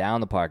walking down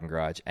the parking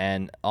garage,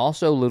 and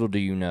also little do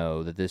you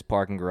know that this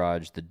parking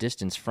garage, the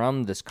distance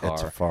from this car,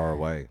 It's far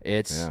away.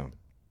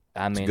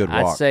 I mean, a good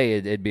I'd walk. say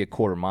it'd be a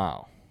quarter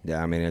mile.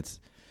 Yeah, I mean, I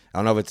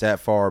don't know if it's that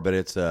far, but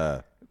it's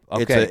Okay.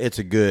 it's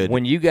a good.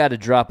 When you got to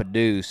drop a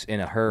deuce in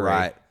a hurry,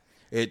 Right.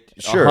 It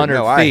sure. 100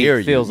 No, I feet hear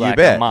you. feels you like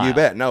bet. a mile. You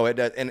bet. No, it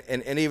does.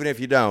 And even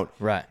if you don't,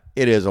 right?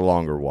 it is a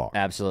longer walk.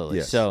 Absolutely.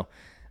 Yes. So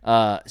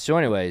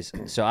anyways,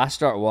 so I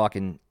start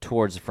walking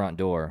towards the front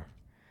door,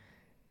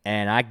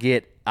 and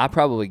I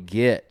probably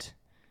get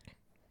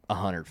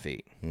 100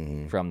 feet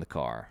from the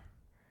car,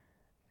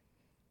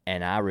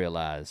 and I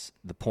realize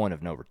the point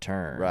of no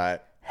return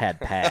had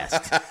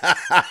passed.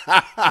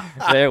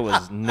 There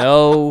was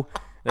no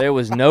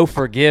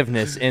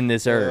forgiveness in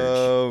this urge.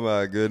 Oh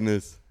my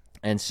goodness.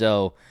 And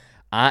so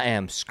I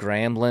am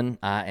scrambling.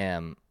 I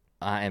am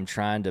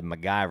trying to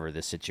MacGyver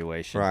this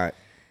situation. Right.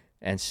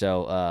 And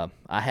so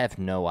I have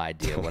no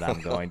idea what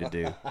I'm going to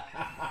do.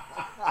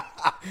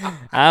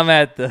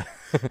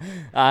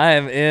 I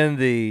am in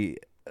the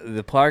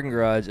parking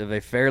garage of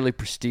a fairly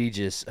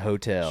prestigious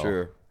hotel.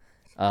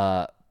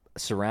 Sure.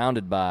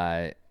 Surrounded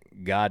by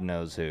God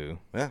knows who.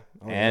 Yeah.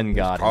 And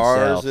God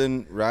cars himself.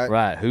 and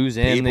Right. Who's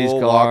in people these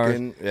cars?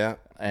 walking. Yeah.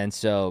 And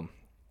so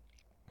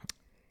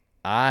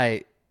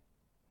I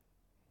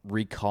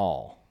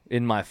recall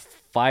in my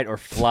fight or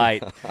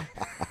flight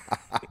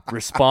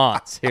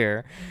response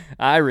here,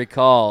 I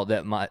recall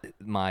that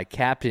my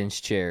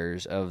captain's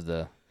chairs of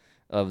the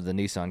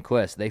Nissan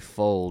Quest, they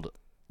fold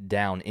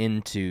down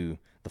into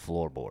the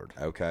floorboard.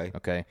 Okay.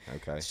 Okay.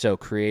 Okay. So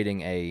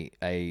creating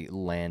a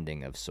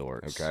landing of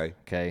sorts. Okay.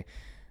 Okay.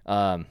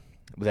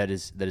 That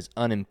is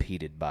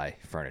unimpeded by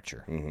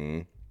furniture.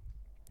 Mm-hmm.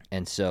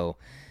 And so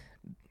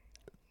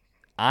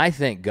I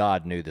think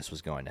God knew this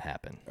was going to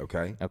happen.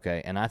 Okay.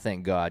 Okay. And I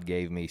think God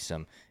gave me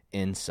some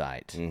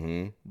insight,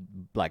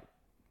 like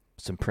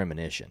some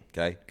premonition.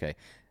 Okay. Okay.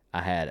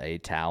 I had a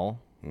towel.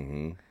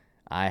 Mm-hmm.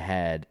 I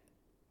had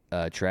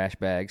trash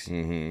bags.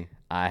 Mm-hmm.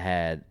 I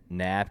had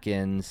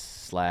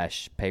napkins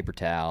 / paper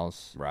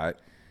towels. Right.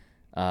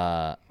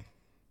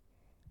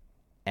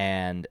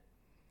 And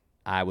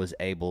I was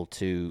able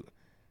to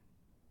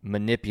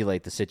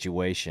manipulate the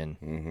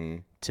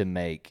situation to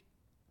make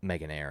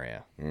an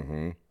area.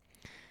 Mm-hmm.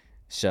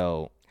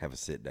 So Have a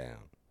sit down.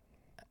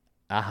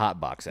 I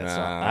hotboxed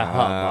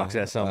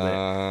that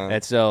something.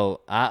 And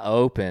so I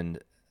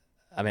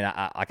I mean,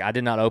 I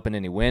did not open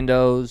any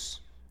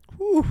windows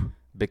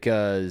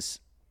because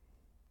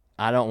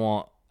I don't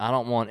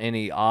want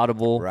any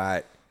audible.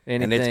 Right.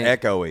 Anything. And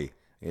it's echoey.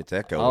 It's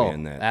echoey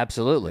in that.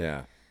 Absolutely.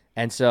 Yeah.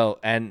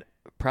 And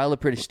probably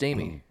pretty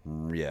steamy.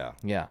 Yeah.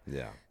 Yeah.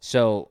 Yeah.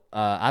 So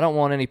I don't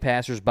want any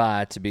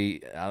passersby to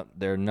be out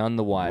there none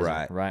the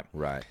wiser. Right.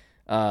 Right.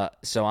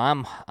 So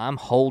I'm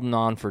holding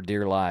on for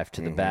dear life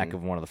to the back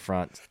of one of the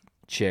front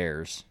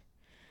chairs.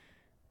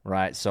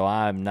 Right. So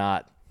I'm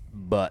not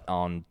butt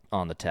on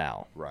the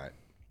towel. Right.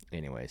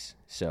 Anyways,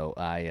 so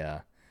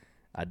I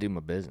do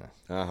my business.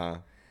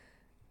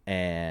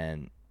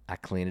 And I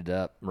clean it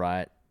up.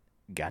 Right.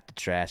 Got the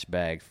trash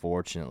bag.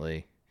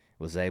 Fortunately,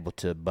 was able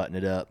to button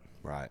it up.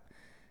 Right.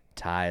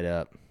 Tie it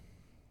up,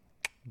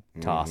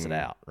 toss it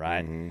out,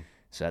 right?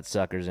 So that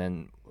sucker's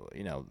in,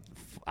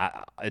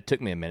 it took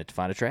me a minute to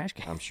find a trash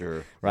can. I'm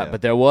sure. Right, Yeah.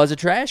 but there was a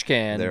trash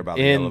can There by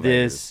the in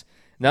elevators.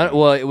 this.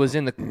 Well, it was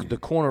in the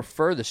corner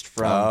furthest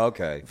from. Oh,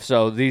 okay.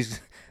 So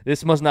this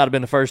must not have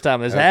been the first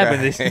time this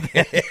happened.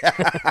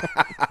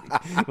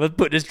 Let's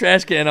put this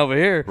trash can over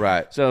here.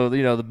 Right. So,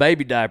 the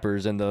baby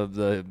diapers and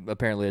the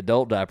apparently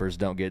adult diapers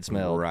don't get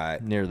smelled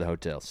Right. near the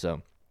hotel.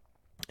 So,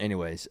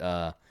 anyways,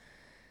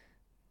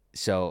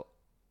 so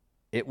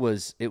it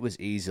was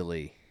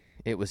easily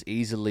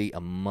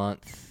a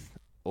month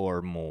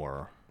or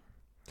more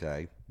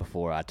Okay.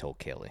 before I told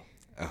Kelly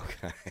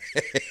Okay.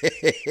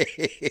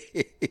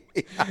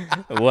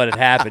 what had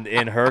happened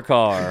in her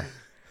car.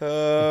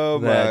 Oh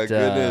my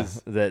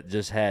goodness. That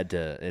just had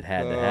to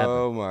happen.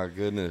 Oh my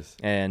goodness.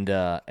 And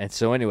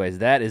so anyways,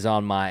 that is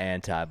on my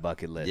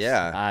anti-bucket list.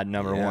 Yeah.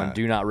 Number one,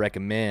 do not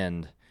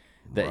recommend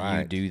that you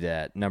Right. do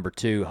that. Number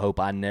two, hope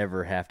I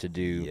never have to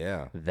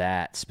do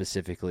that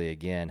specifically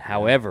again.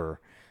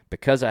 However,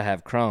 because I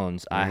have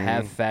Crohn's, I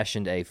have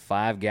fashioned a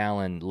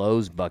 5-gallon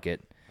Lowe's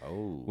bucket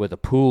with a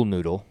pool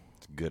noodle.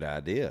 It's a good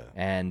idea.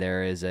 And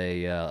there is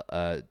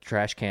a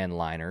trash can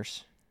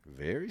liners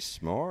Very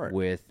smart.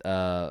 with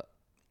a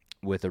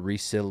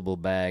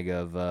resealable bag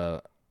of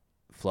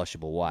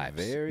flushable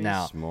wipes. Very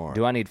now, smart.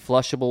 do I need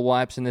flushable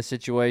wipes in this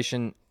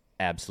situation?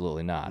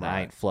 Absolutely not. I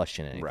Right. ain't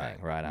flushing anything.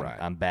 Right. Right. Right.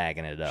 I'm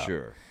bagging it up.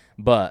 Sure.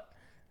 But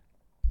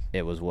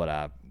it was what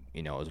I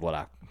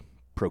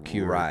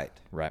procured. Right.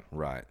 Right.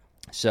 Right.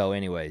 So,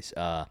 anyways,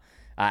 I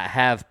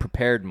have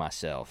prepared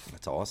myself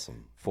That's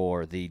awesome.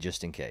 for the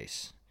just in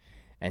case,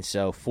 and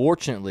so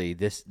fortunately,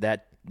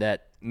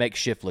 that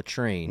makeshift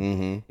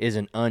latrine is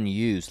an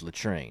unused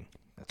latrine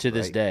to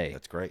this Great. day.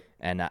 That's great.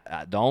 And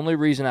the only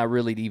reason I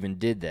really even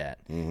did that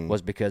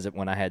was because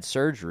when I had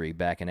surgery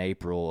back in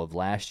April of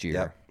last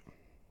year,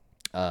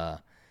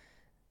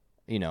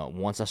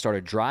 once I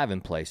started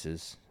driving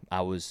places,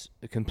 I was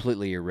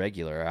completely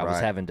irregular. I was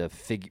Right. having to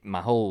figure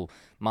my whole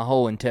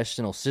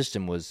intestinal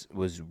system was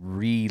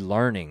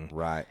relearning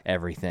Right.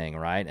 everything,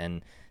 right?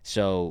 And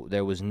so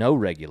there was no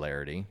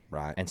regularity.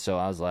 Right. And so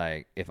I was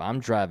like, if I'm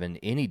driving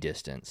any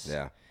distance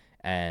Yeah.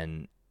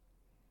 and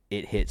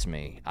it hits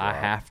me, I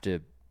have to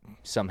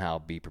somehow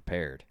be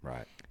prepared.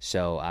 Right.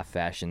 So I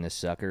fashioned this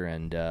sucker,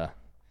 and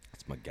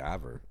It's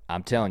MacGyver.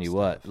 I'm telling you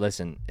what.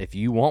 Listen, if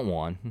you want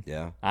one,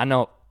 Yeah. I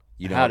know.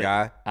 You know how a to,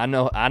 guy? I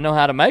know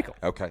how to make them.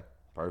 Okay.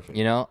 Perfect.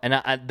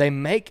 And they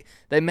make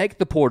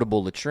the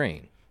portable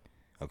latrine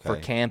Okay. for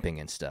camping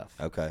and stuff.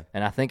 Okay.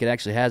 And I think it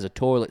actually has a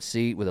toilet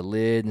seat with a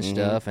lid and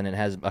stuff, and it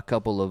has a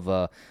couple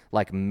of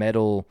like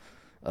metal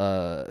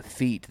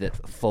feet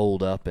that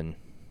fold up, and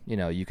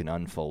you can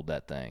unfold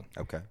that thing.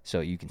 Okay.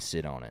 So you can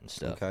sit on it and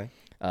stuff. Okay.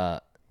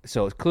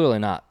 So it's clearly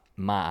not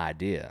my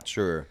idea.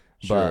 Sure.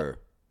 But, Sure.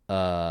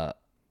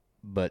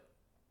 But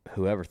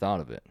whoever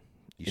thought of it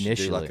You should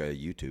initially, do like a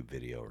YouTube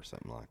video or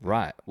something like that.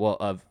 right? Well,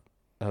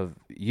 of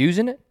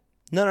using it.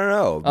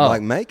 No. Oh.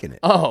 Like making it.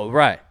 Oh,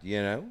 right.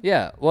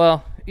 Yeah.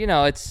 Well,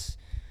 it's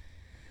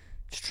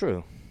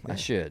true. I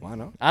should. why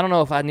not? I don't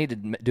know if I need to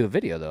do a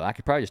video though. I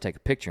could probably just take a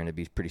picture and it'd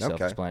be pretty Okay,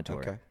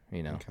 self-explanatory. okay,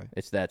 okay.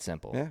 It's that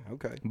simple. Yeah.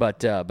 Okay.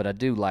 But I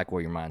do like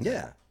where your mind's Yeah,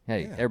 at.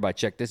 Hey, yeah. everybody,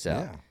 check this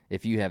out. Yeah.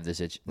 If you have this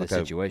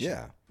situation,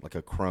 Yeah. Like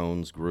a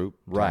Crohn's group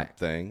type Right.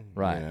 thing.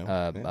 right?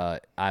 Yeah.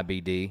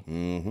 IBD,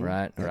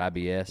 right, or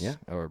IBS, Yeah.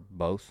 or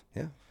both.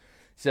 Yeah.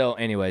 So,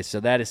 anyway,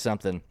 that is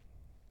something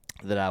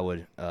that I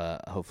would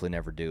hopefully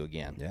never do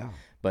again. Yeah.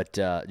 But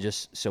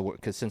just so,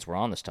 because since we're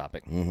on this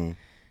topic,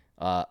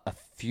 a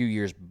few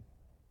years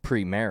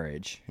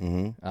pre-marriage,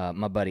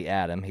 my buddy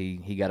Adam,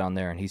 he got on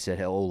there and he said,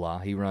 "Hey,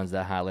 hola." He runs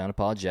that Highly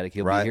Unapologetic.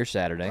 He'll be Right. here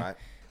Saturday. Right.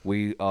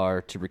 We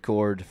are to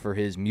record for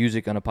his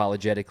Music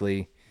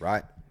Unapologetically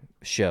Right.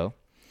 show.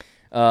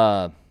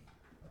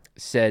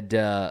 Said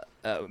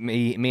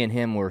me and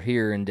him were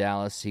here in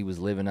Dallas. He was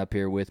living up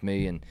here with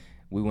me, and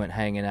we went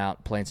hanging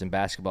out, playing some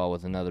basketball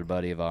with another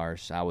buddy of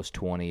ours. I was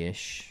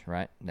 20-ish,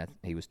 right?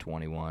 He was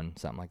 21,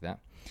 something like that.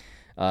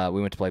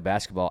 We went to play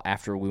basketball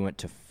after we went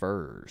to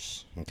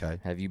Furs. Okay.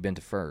 Have you been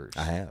to Furs?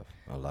 I have.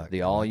 I like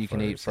The I like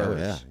all-you-can-eat Furs.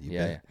 Furs. Oh, yeah. You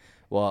bet. yeah.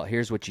 Well,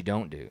 here's what you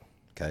don't do.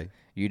 Okay.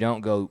 You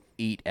don't go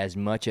eat as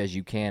much as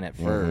you can at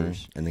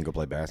Furs, And then go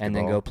play basketball. and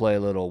then go play a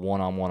little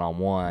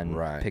one-on-one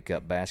Right.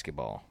 pickup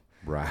basketball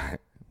Right.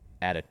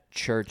 at a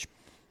church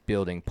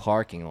building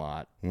parking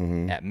lot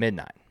at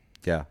midnight.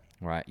 Yeah.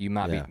 Right. You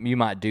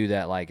might do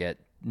that like at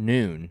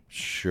noon.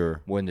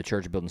 Sure. When the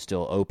church building's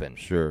still open.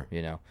 Sure.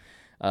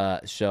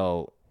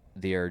 So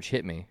the urge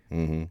hit me.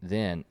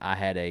 Then I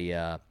had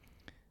a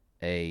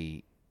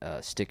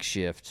stick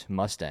shift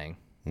Mustang.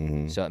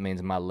 So it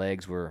means my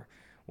legs were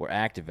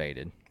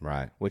activated.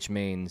 Right. Which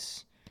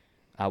means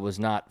I was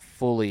not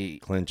fully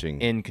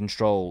clinching in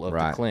control of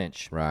the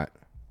clinch. Right.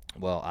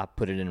 Well, I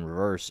put it in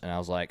reverse, and I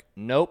was like,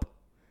 nope.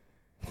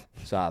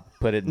 So I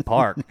put it in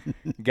park,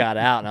 got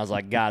out, and I was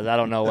like, guys, I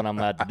don't know what I'm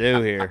about to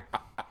do here.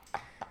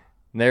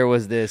 And there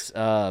was this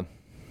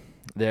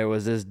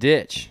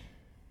ditch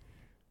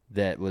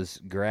that was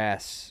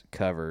grass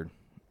covered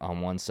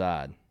on one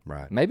side.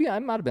 Right. Maybe I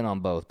might have been on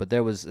both, but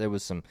there was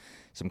some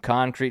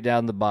concrete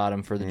down the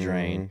bottom for the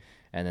drain,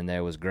 and then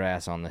there was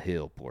grass on the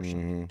hill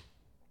portion.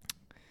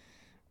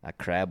 I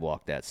crab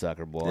walked that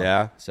sucker, boy.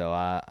 Yeah. So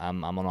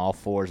I'm on all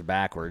fours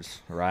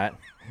backwards, right?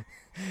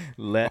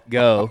 Let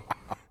go,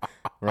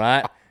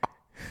 right?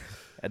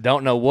 I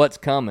don't know what's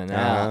coming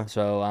out,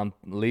 so I'm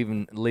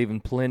leaving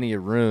plenty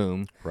of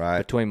room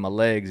between my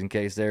legs in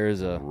case there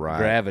is a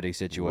gravity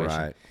situation.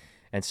 Right.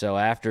 And so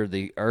after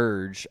the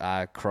urge,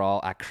 I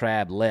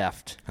crab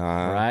left,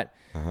 right,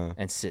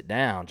 and sit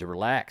down to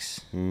relax.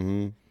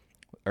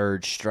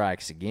 Urge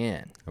strikes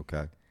again.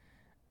 Okay.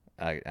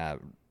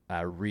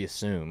 I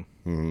reassume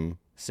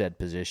said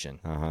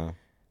position.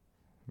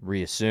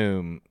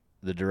 Reassume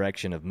the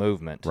direction of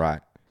movement.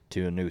 Right.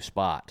 To a new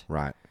spot.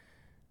 Right.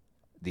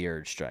 The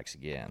urge strikes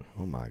again.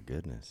 Oh my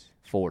goodness.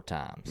 4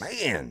 times.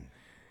 Man.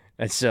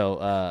 And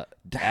so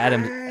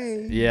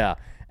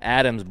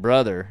Adam's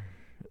brother,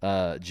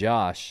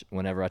 Josh,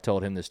 whenever I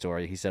told him this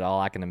story, he said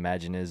all I can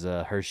imagine is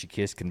a Hershey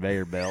Kiss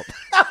conveyor belt.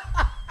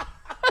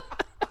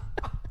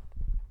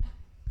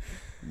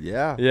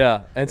 Yeah.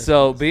 Yeah. And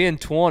so being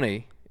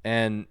 20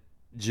 and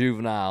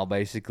juvenile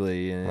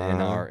basically in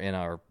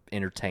our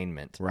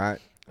entertainment. Right.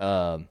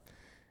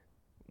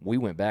 We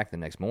went back the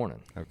next morning.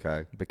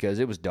 Okay. Because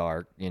it was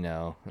dark, It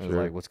was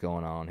like, what's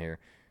going on here?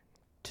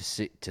 To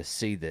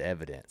see the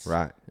evidence.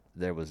 Right.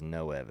 There was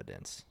no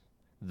evidence.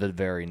 The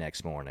very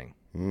next morning.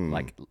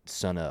 Like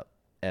sun up,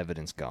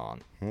 evidence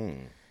gone.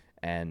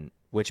 And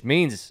which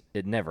means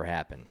it never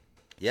happened.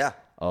 Yeah.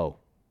 Oh.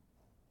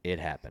 It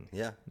happened.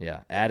 Yeah. Yeah.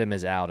 Adam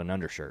is out an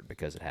undershirt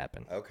because it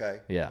happened.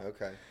 Okay. Yeah.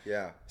 Okay.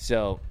 Yeah.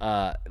 So,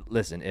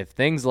 listen, if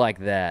things like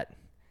that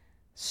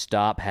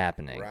stop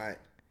happening, right,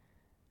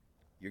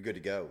 you're good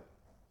to go.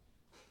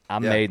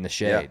 I'm made in the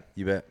shade. Yeah.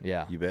 You bet.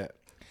 Yeah. You bet.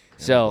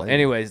 So,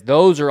 anyways,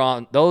 those are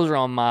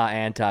on my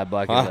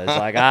anti-bucket list.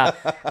 Like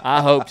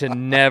I hope to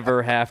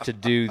never have to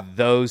do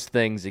those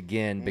things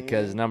again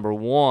because number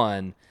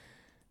one,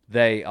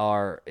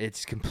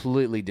 it's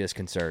completely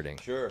disconcerting.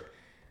 Sure.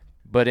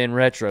 But in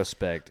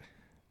retrospect,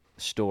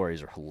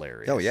 stories are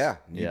hilarious. Oh yeah,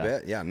 you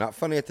bet. Yeah, not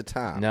funny at the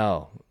time.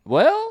 No.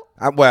 Well,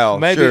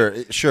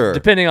 maybe, sure.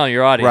 Depending on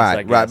your audience, right,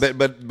 I guess. right.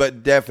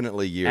 But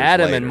definitely years.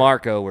 Adam later. and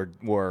Marco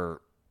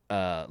were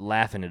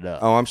laughing it up.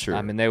 Oh, I'm sure.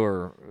 I mean, they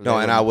were.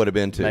 And I would have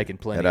been too. Making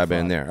plenty. Had of I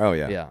been fun. there? Oh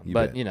yeah. Yeah,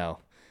 bet.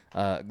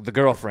 the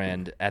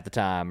girlfriend at the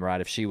time,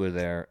 right? If she was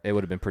there, it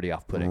would have been pretty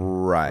off-putting.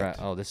 Right.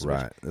 Oh, this is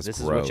right. this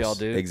is what y'all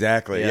do.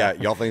 Exactly. Yeah.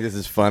 Y'all think this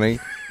is funny?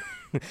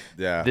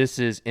 Yeah. This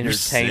is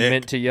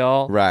entertainment to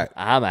y'all. Right.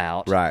 I'm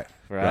out. Right.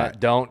 Right.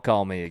 Don't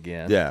call me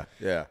again. Yeah.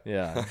 Yeah.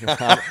 Yeah.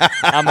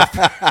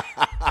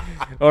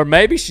 Or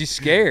maybe she's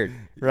scared.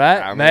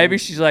 Right. Maybe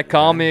she's like,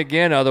 call me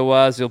again.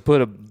 Otherwise, he'll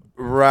put a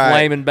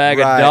flaming bag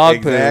of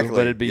dog poo,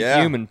 but it'd be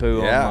human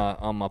poo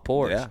on my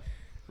porch. Yeah.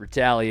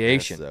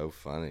 Retaliation. That's so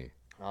funny.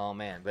 Oh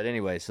man. But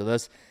anyway, so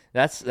that's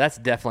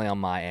definitely on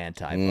my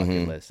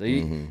anti-bucket list.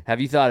 So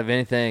have you thought of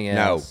anything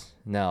else?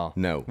 No.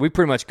 We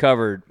pretty much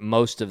covered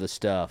most of the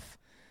stuff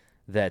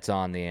that's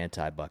on the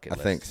anti-bucket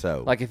list. I think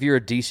so. Like if you're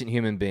a decent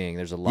human being,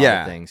 there's a lot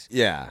of things.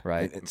 Yeah.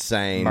 Right.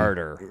 Insane.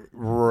 Murder.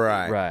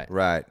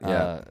 Right.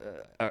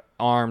 Yeah.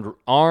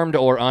 Armed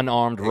or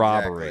unarmed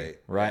robbery.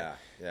 Right.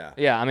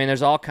 Yeah. I mean,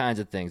 there's all kinds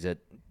of things that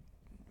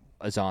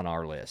is on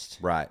our list.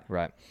 Right.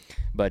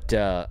 But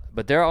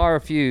there are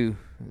a few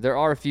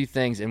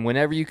things, and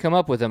whenever you come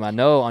up with them, I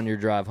know on your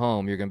drive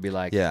home you're going to be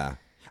like, yeah.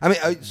 I mean,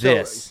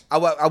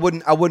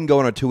 I wouldn't go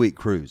on a 2-week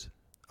cruise.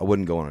 I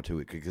wouldn't go on a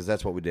 2-week because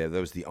that's what we did. That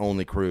was the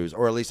only cruise,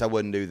 or at least I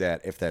wouldn't do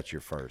that if that's your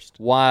first.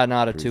 Why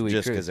not a 2-week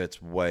Just cruise? because it's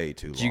way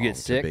too long. Did you get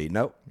sick? To be.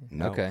 No.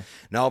 Okay.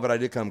 No, but I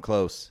did come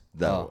close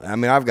though. I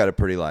mean, I've got a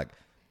pretty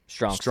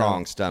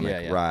strong stomach,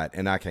 yeah. right?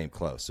 And I came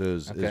close. So it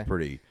was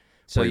pretty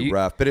So pretty you-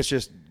 rough. But it's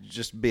just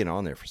being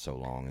on there for so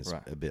long is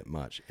a bit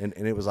much. And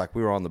it was like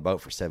we were on the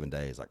boat for 7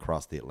 days, like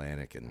across the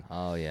Atlantic and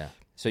Oh yeah.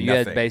 So you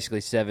had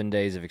basically 7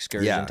 days of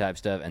excursion type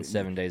stuff and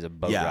 7 days of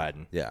boat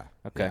riding. Yeah.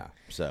 Okay. Yeah.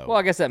 So Well,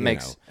 I guess that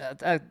makes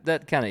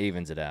that kind of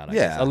evens it out. I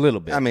yeah, guess, a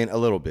little bit. I mean, a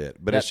little bit,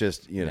 but it's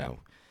just I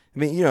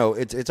mean,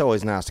 it's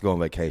always nice to go on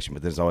vacation,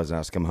 but then it's always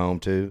nice to come home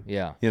too.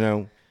 Yeah.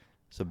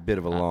 It's a bit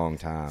of a long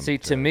time. See,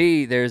 to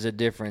me, there's a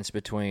difference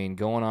between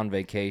going on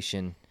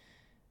vacation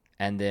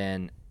and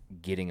then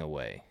getting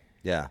away.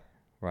 Yeah.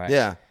 Right.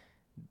 Yeah.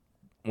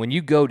 When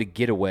you go to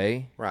get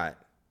away, Right.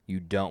 you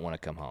don't want to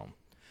come home.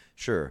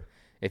 Sure.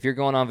 If you're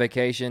going on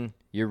vacation,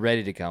 you're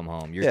ready to come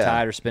home. You're Yeah.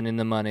 tired of spending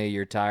the money.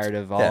 You're tired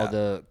of all Yeah.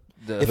 the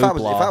If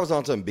hoopla. I was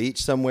on some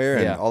beach somewhere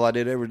and Yeah. all I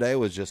did every day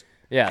was just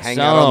Yeah, hang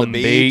out on the some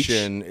beach, beach,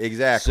 and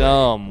exactly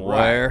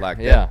somewhere. right, like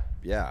Yeah. that.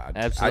 Yeah,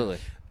 Absolutely.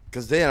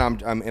 Because then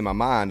I'm in my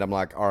mind, I'm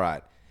like, all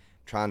right,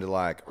 trying to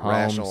like Home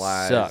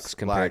rationalize sucks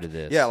compared like, to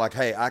this. Yeah, like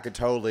hey, I could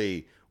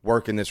totally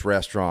work in this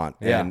restaurant,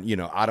 Yeah. and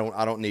I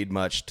don't need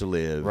much to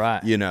live,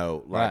 Right.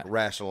 Like Right.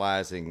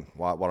 rationalizing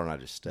why don't I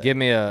just stay? Give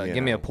me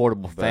a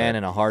portable fan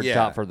and a hard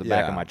top for the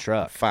back of my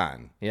truck.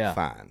 Fine, Yeah,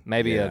 fine.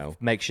 Maybe you a know?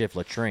 makeshift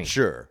latrine.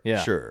 Sure, Yeah,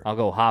 sure. I'll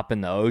go hop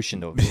in the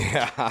ocean to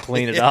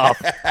clean it off.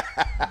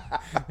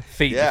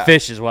 Feed Yeah. the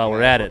fishes while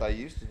we're at That's it. what I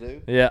used to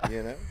do. Yeah.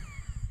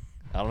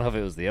 I don't know if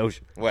it was the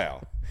ocean.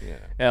 Well,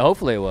 Yeah,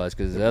 hopefully it was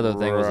because the other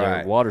thing was their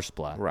Right. water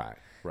supply. right.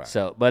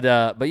 So, but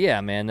yeah,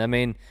 man. I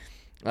mean,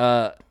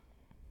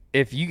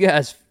 if you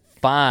guys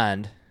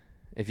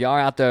if y'all are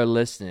out there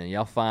listening,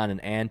 y'all find an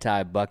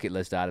anti-bucket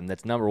list item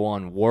that's number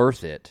one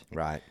worth it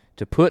Right.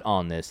 to put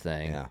on this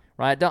thing, Yeah.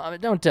 right?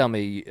 Don't tell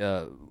me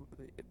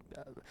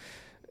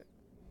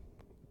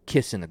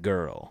kissing a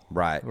girl,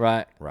 Right.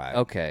 right? Right.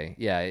 Okay,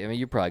 yeah. I mean,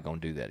 you're probably gonna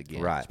do that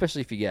again, Right.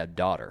 Especially if you got a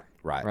daughter,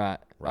 Right. Right.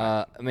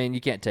 Right. I mean,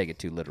 you can't take it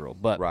too literal,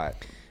 but Right.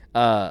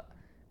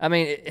 I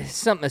mean, it's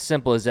something as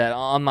simple as that.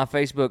 On my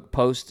Facebook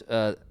post,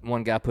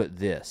 one guy put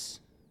this.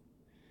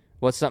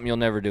 What's something you'll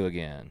never do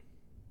again?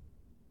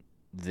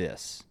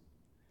 This.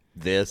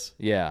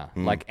 Yeah,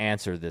 like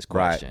answer this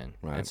question.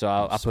 Right. And so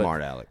I put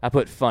Smart Alec. I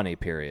put funny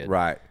period.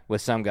 Right.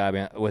 With some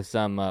guy with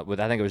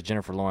I think it was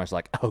Jennifer Lawrence.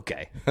 Like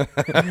okay,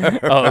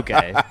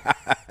 okay.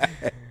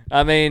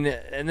 I mean,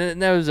 and then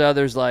there was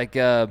others like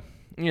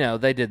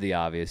they did the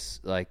obvious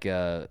like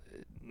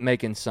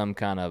making some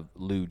kind of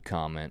lewd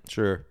comment.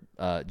 Sure.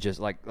 Just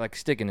like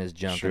sticking his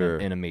junk Sure.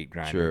 in a meat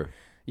grinder. Sure.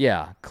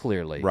 Yeah,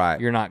 clearly. Right.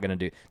 You're not going to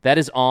do that.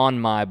 Is on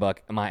my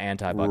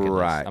anti-bucket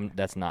Right. list.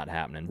 That's not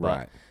happening.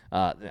 Right.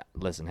 But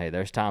listen, hey,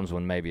 there's times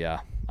when maybe I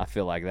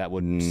feel like that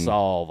would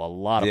solve a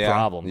lot of Yeah.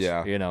 problems.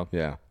 Yeah. Yeah.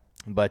 Yeah.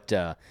 But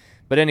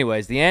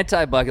anyways, the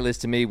anti-bucket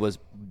list to me was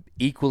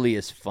equally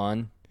as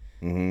fun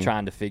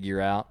trying to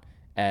figure out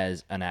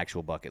as an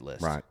actual bucket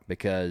list. Right.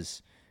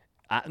 Because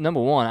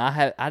number one,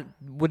 I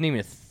wouldn't even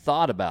have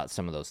thought about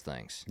some of those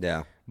things.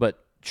 Yeah.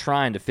 But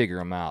trying to figure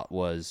them out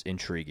was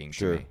intriguing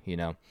Sure. to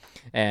me,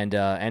 and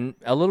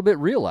a little bit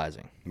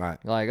realizing, Right.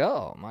 like,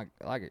 oh my,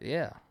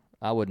 yeah,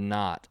 I would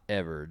not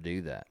ever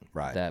do that.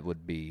 Right. That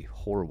would be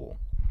horrible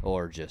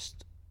or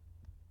just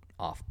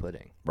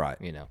off-putting. Right.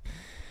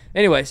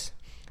 Anyways,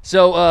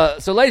 so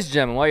ladies and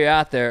gentlemen, while you're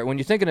out there, when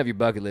you're thinking of your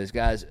bucket list,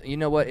 guys, you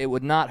know what? It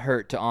would not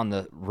hurt to on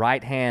the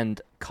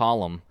right-hand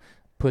column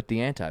put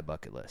the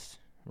anti-bucket list,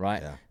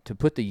 right? Yeah. To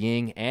put the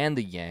yin and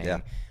the yang. Yeah.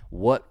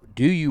 What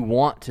do you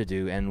want to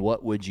do, and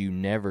what would you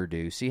never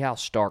do? See how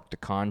stark the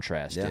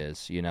contrast Yeah.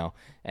 is,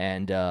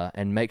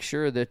 and make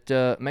sure that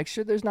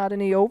there's not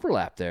any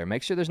overlap there.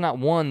 Make sure there's not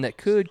one that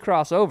could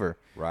cross over,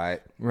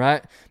 Right.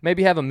 right?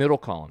 Maybe have a middle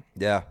column,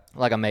 Yeah.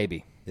 like a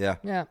maybe. Yeah.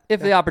 Yeah, if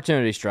the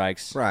opportunity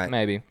strikes, Right.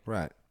 maybe.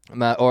 Right.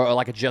 Or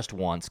like a just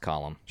once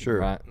column. Sure.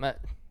 Right?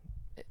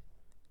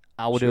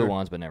 I will do Sure. it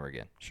once, but never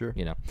again. Sure.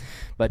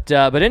 But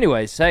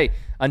anyways, hey,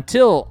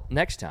 until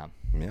next time,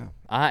 Yeah.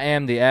 I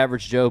am the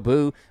Average Joe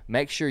Boo.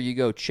 Make sure you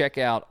go check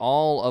out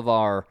all of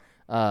our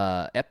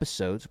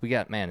episodes. We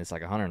got, it's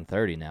like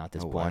 130 now at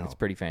this point. wow. It's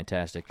pretty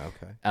fantastic.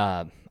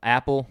 Okay.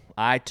 Apple,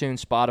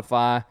 iTunes,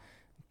 Spotify,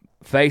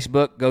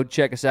 Facebook. Go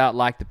check us out.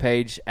 Like the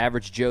page,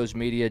 Average Joe's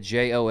Media,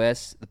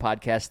 JOS, the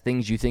podcast,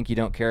 Things You Think You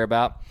Don't Care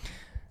About.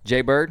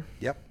 Jay Bird,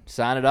 Yep.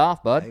 sign it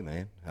off, bud. Hey,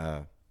 man.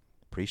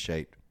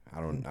 Appreciate.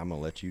 I'm gonna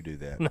let you do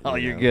that. Oh,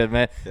 you you're know? good,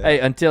 man. Yeah. Hey,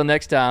 until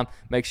next time,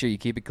 make sure you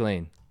keep it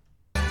clean.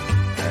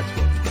 That's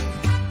what.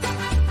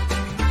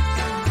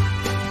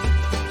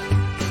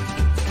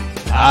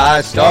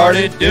 I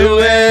started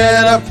doing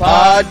a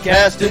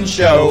podcasting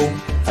show.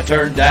 I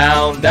turned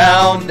down,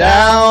 down,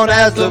 down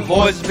as the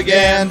voices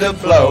began to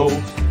flow.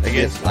 It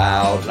gets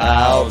loud,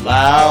 loud,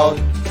 loud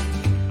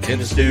in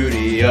the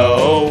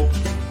studio.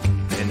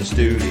 In the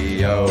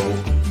studio.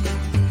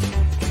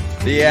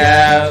 The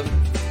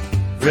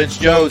Average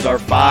Joes are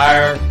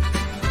fire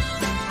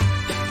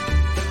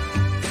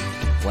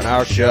when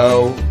our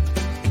show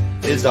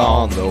is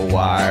on the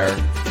wire.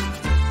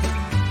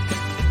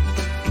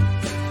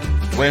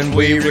 When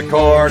we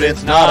record,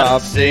 it's not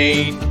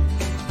obscene.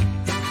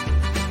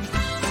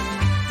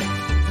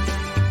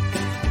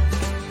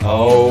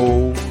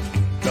 Oh,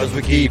 'cause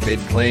we keep it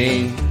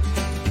clean.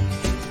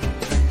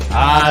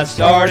 I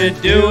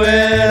started doing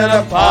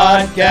a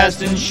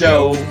podcasting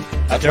show.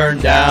 I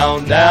turned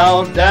down,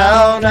 down,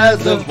 down as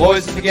the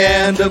voices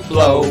began to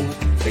blow.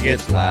 It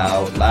gets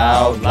loud,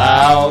 loud,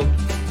 loud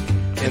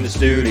in the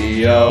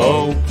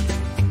studio.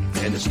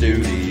 In the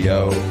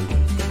studio.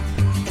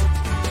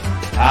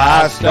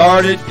 I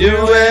started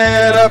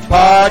doing a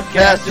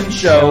podcasting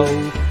show.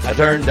 I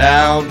turned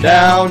down,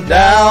 down,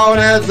 down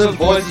as the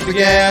voices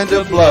began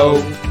to blow.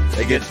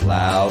 It gets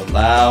loud,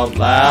 loud,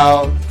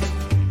 loud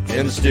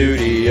in the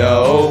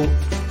studio.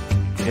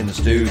 In the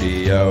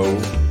studio.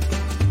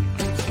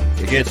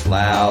 gets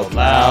loud,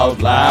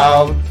 loud,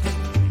 loud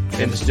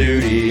in the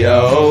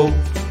studio,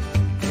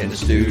 in the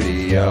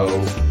studio,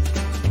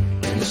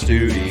 in the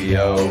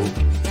studio,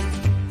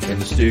 in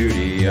the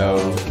studio,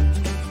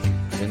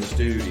 in the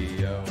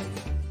studio.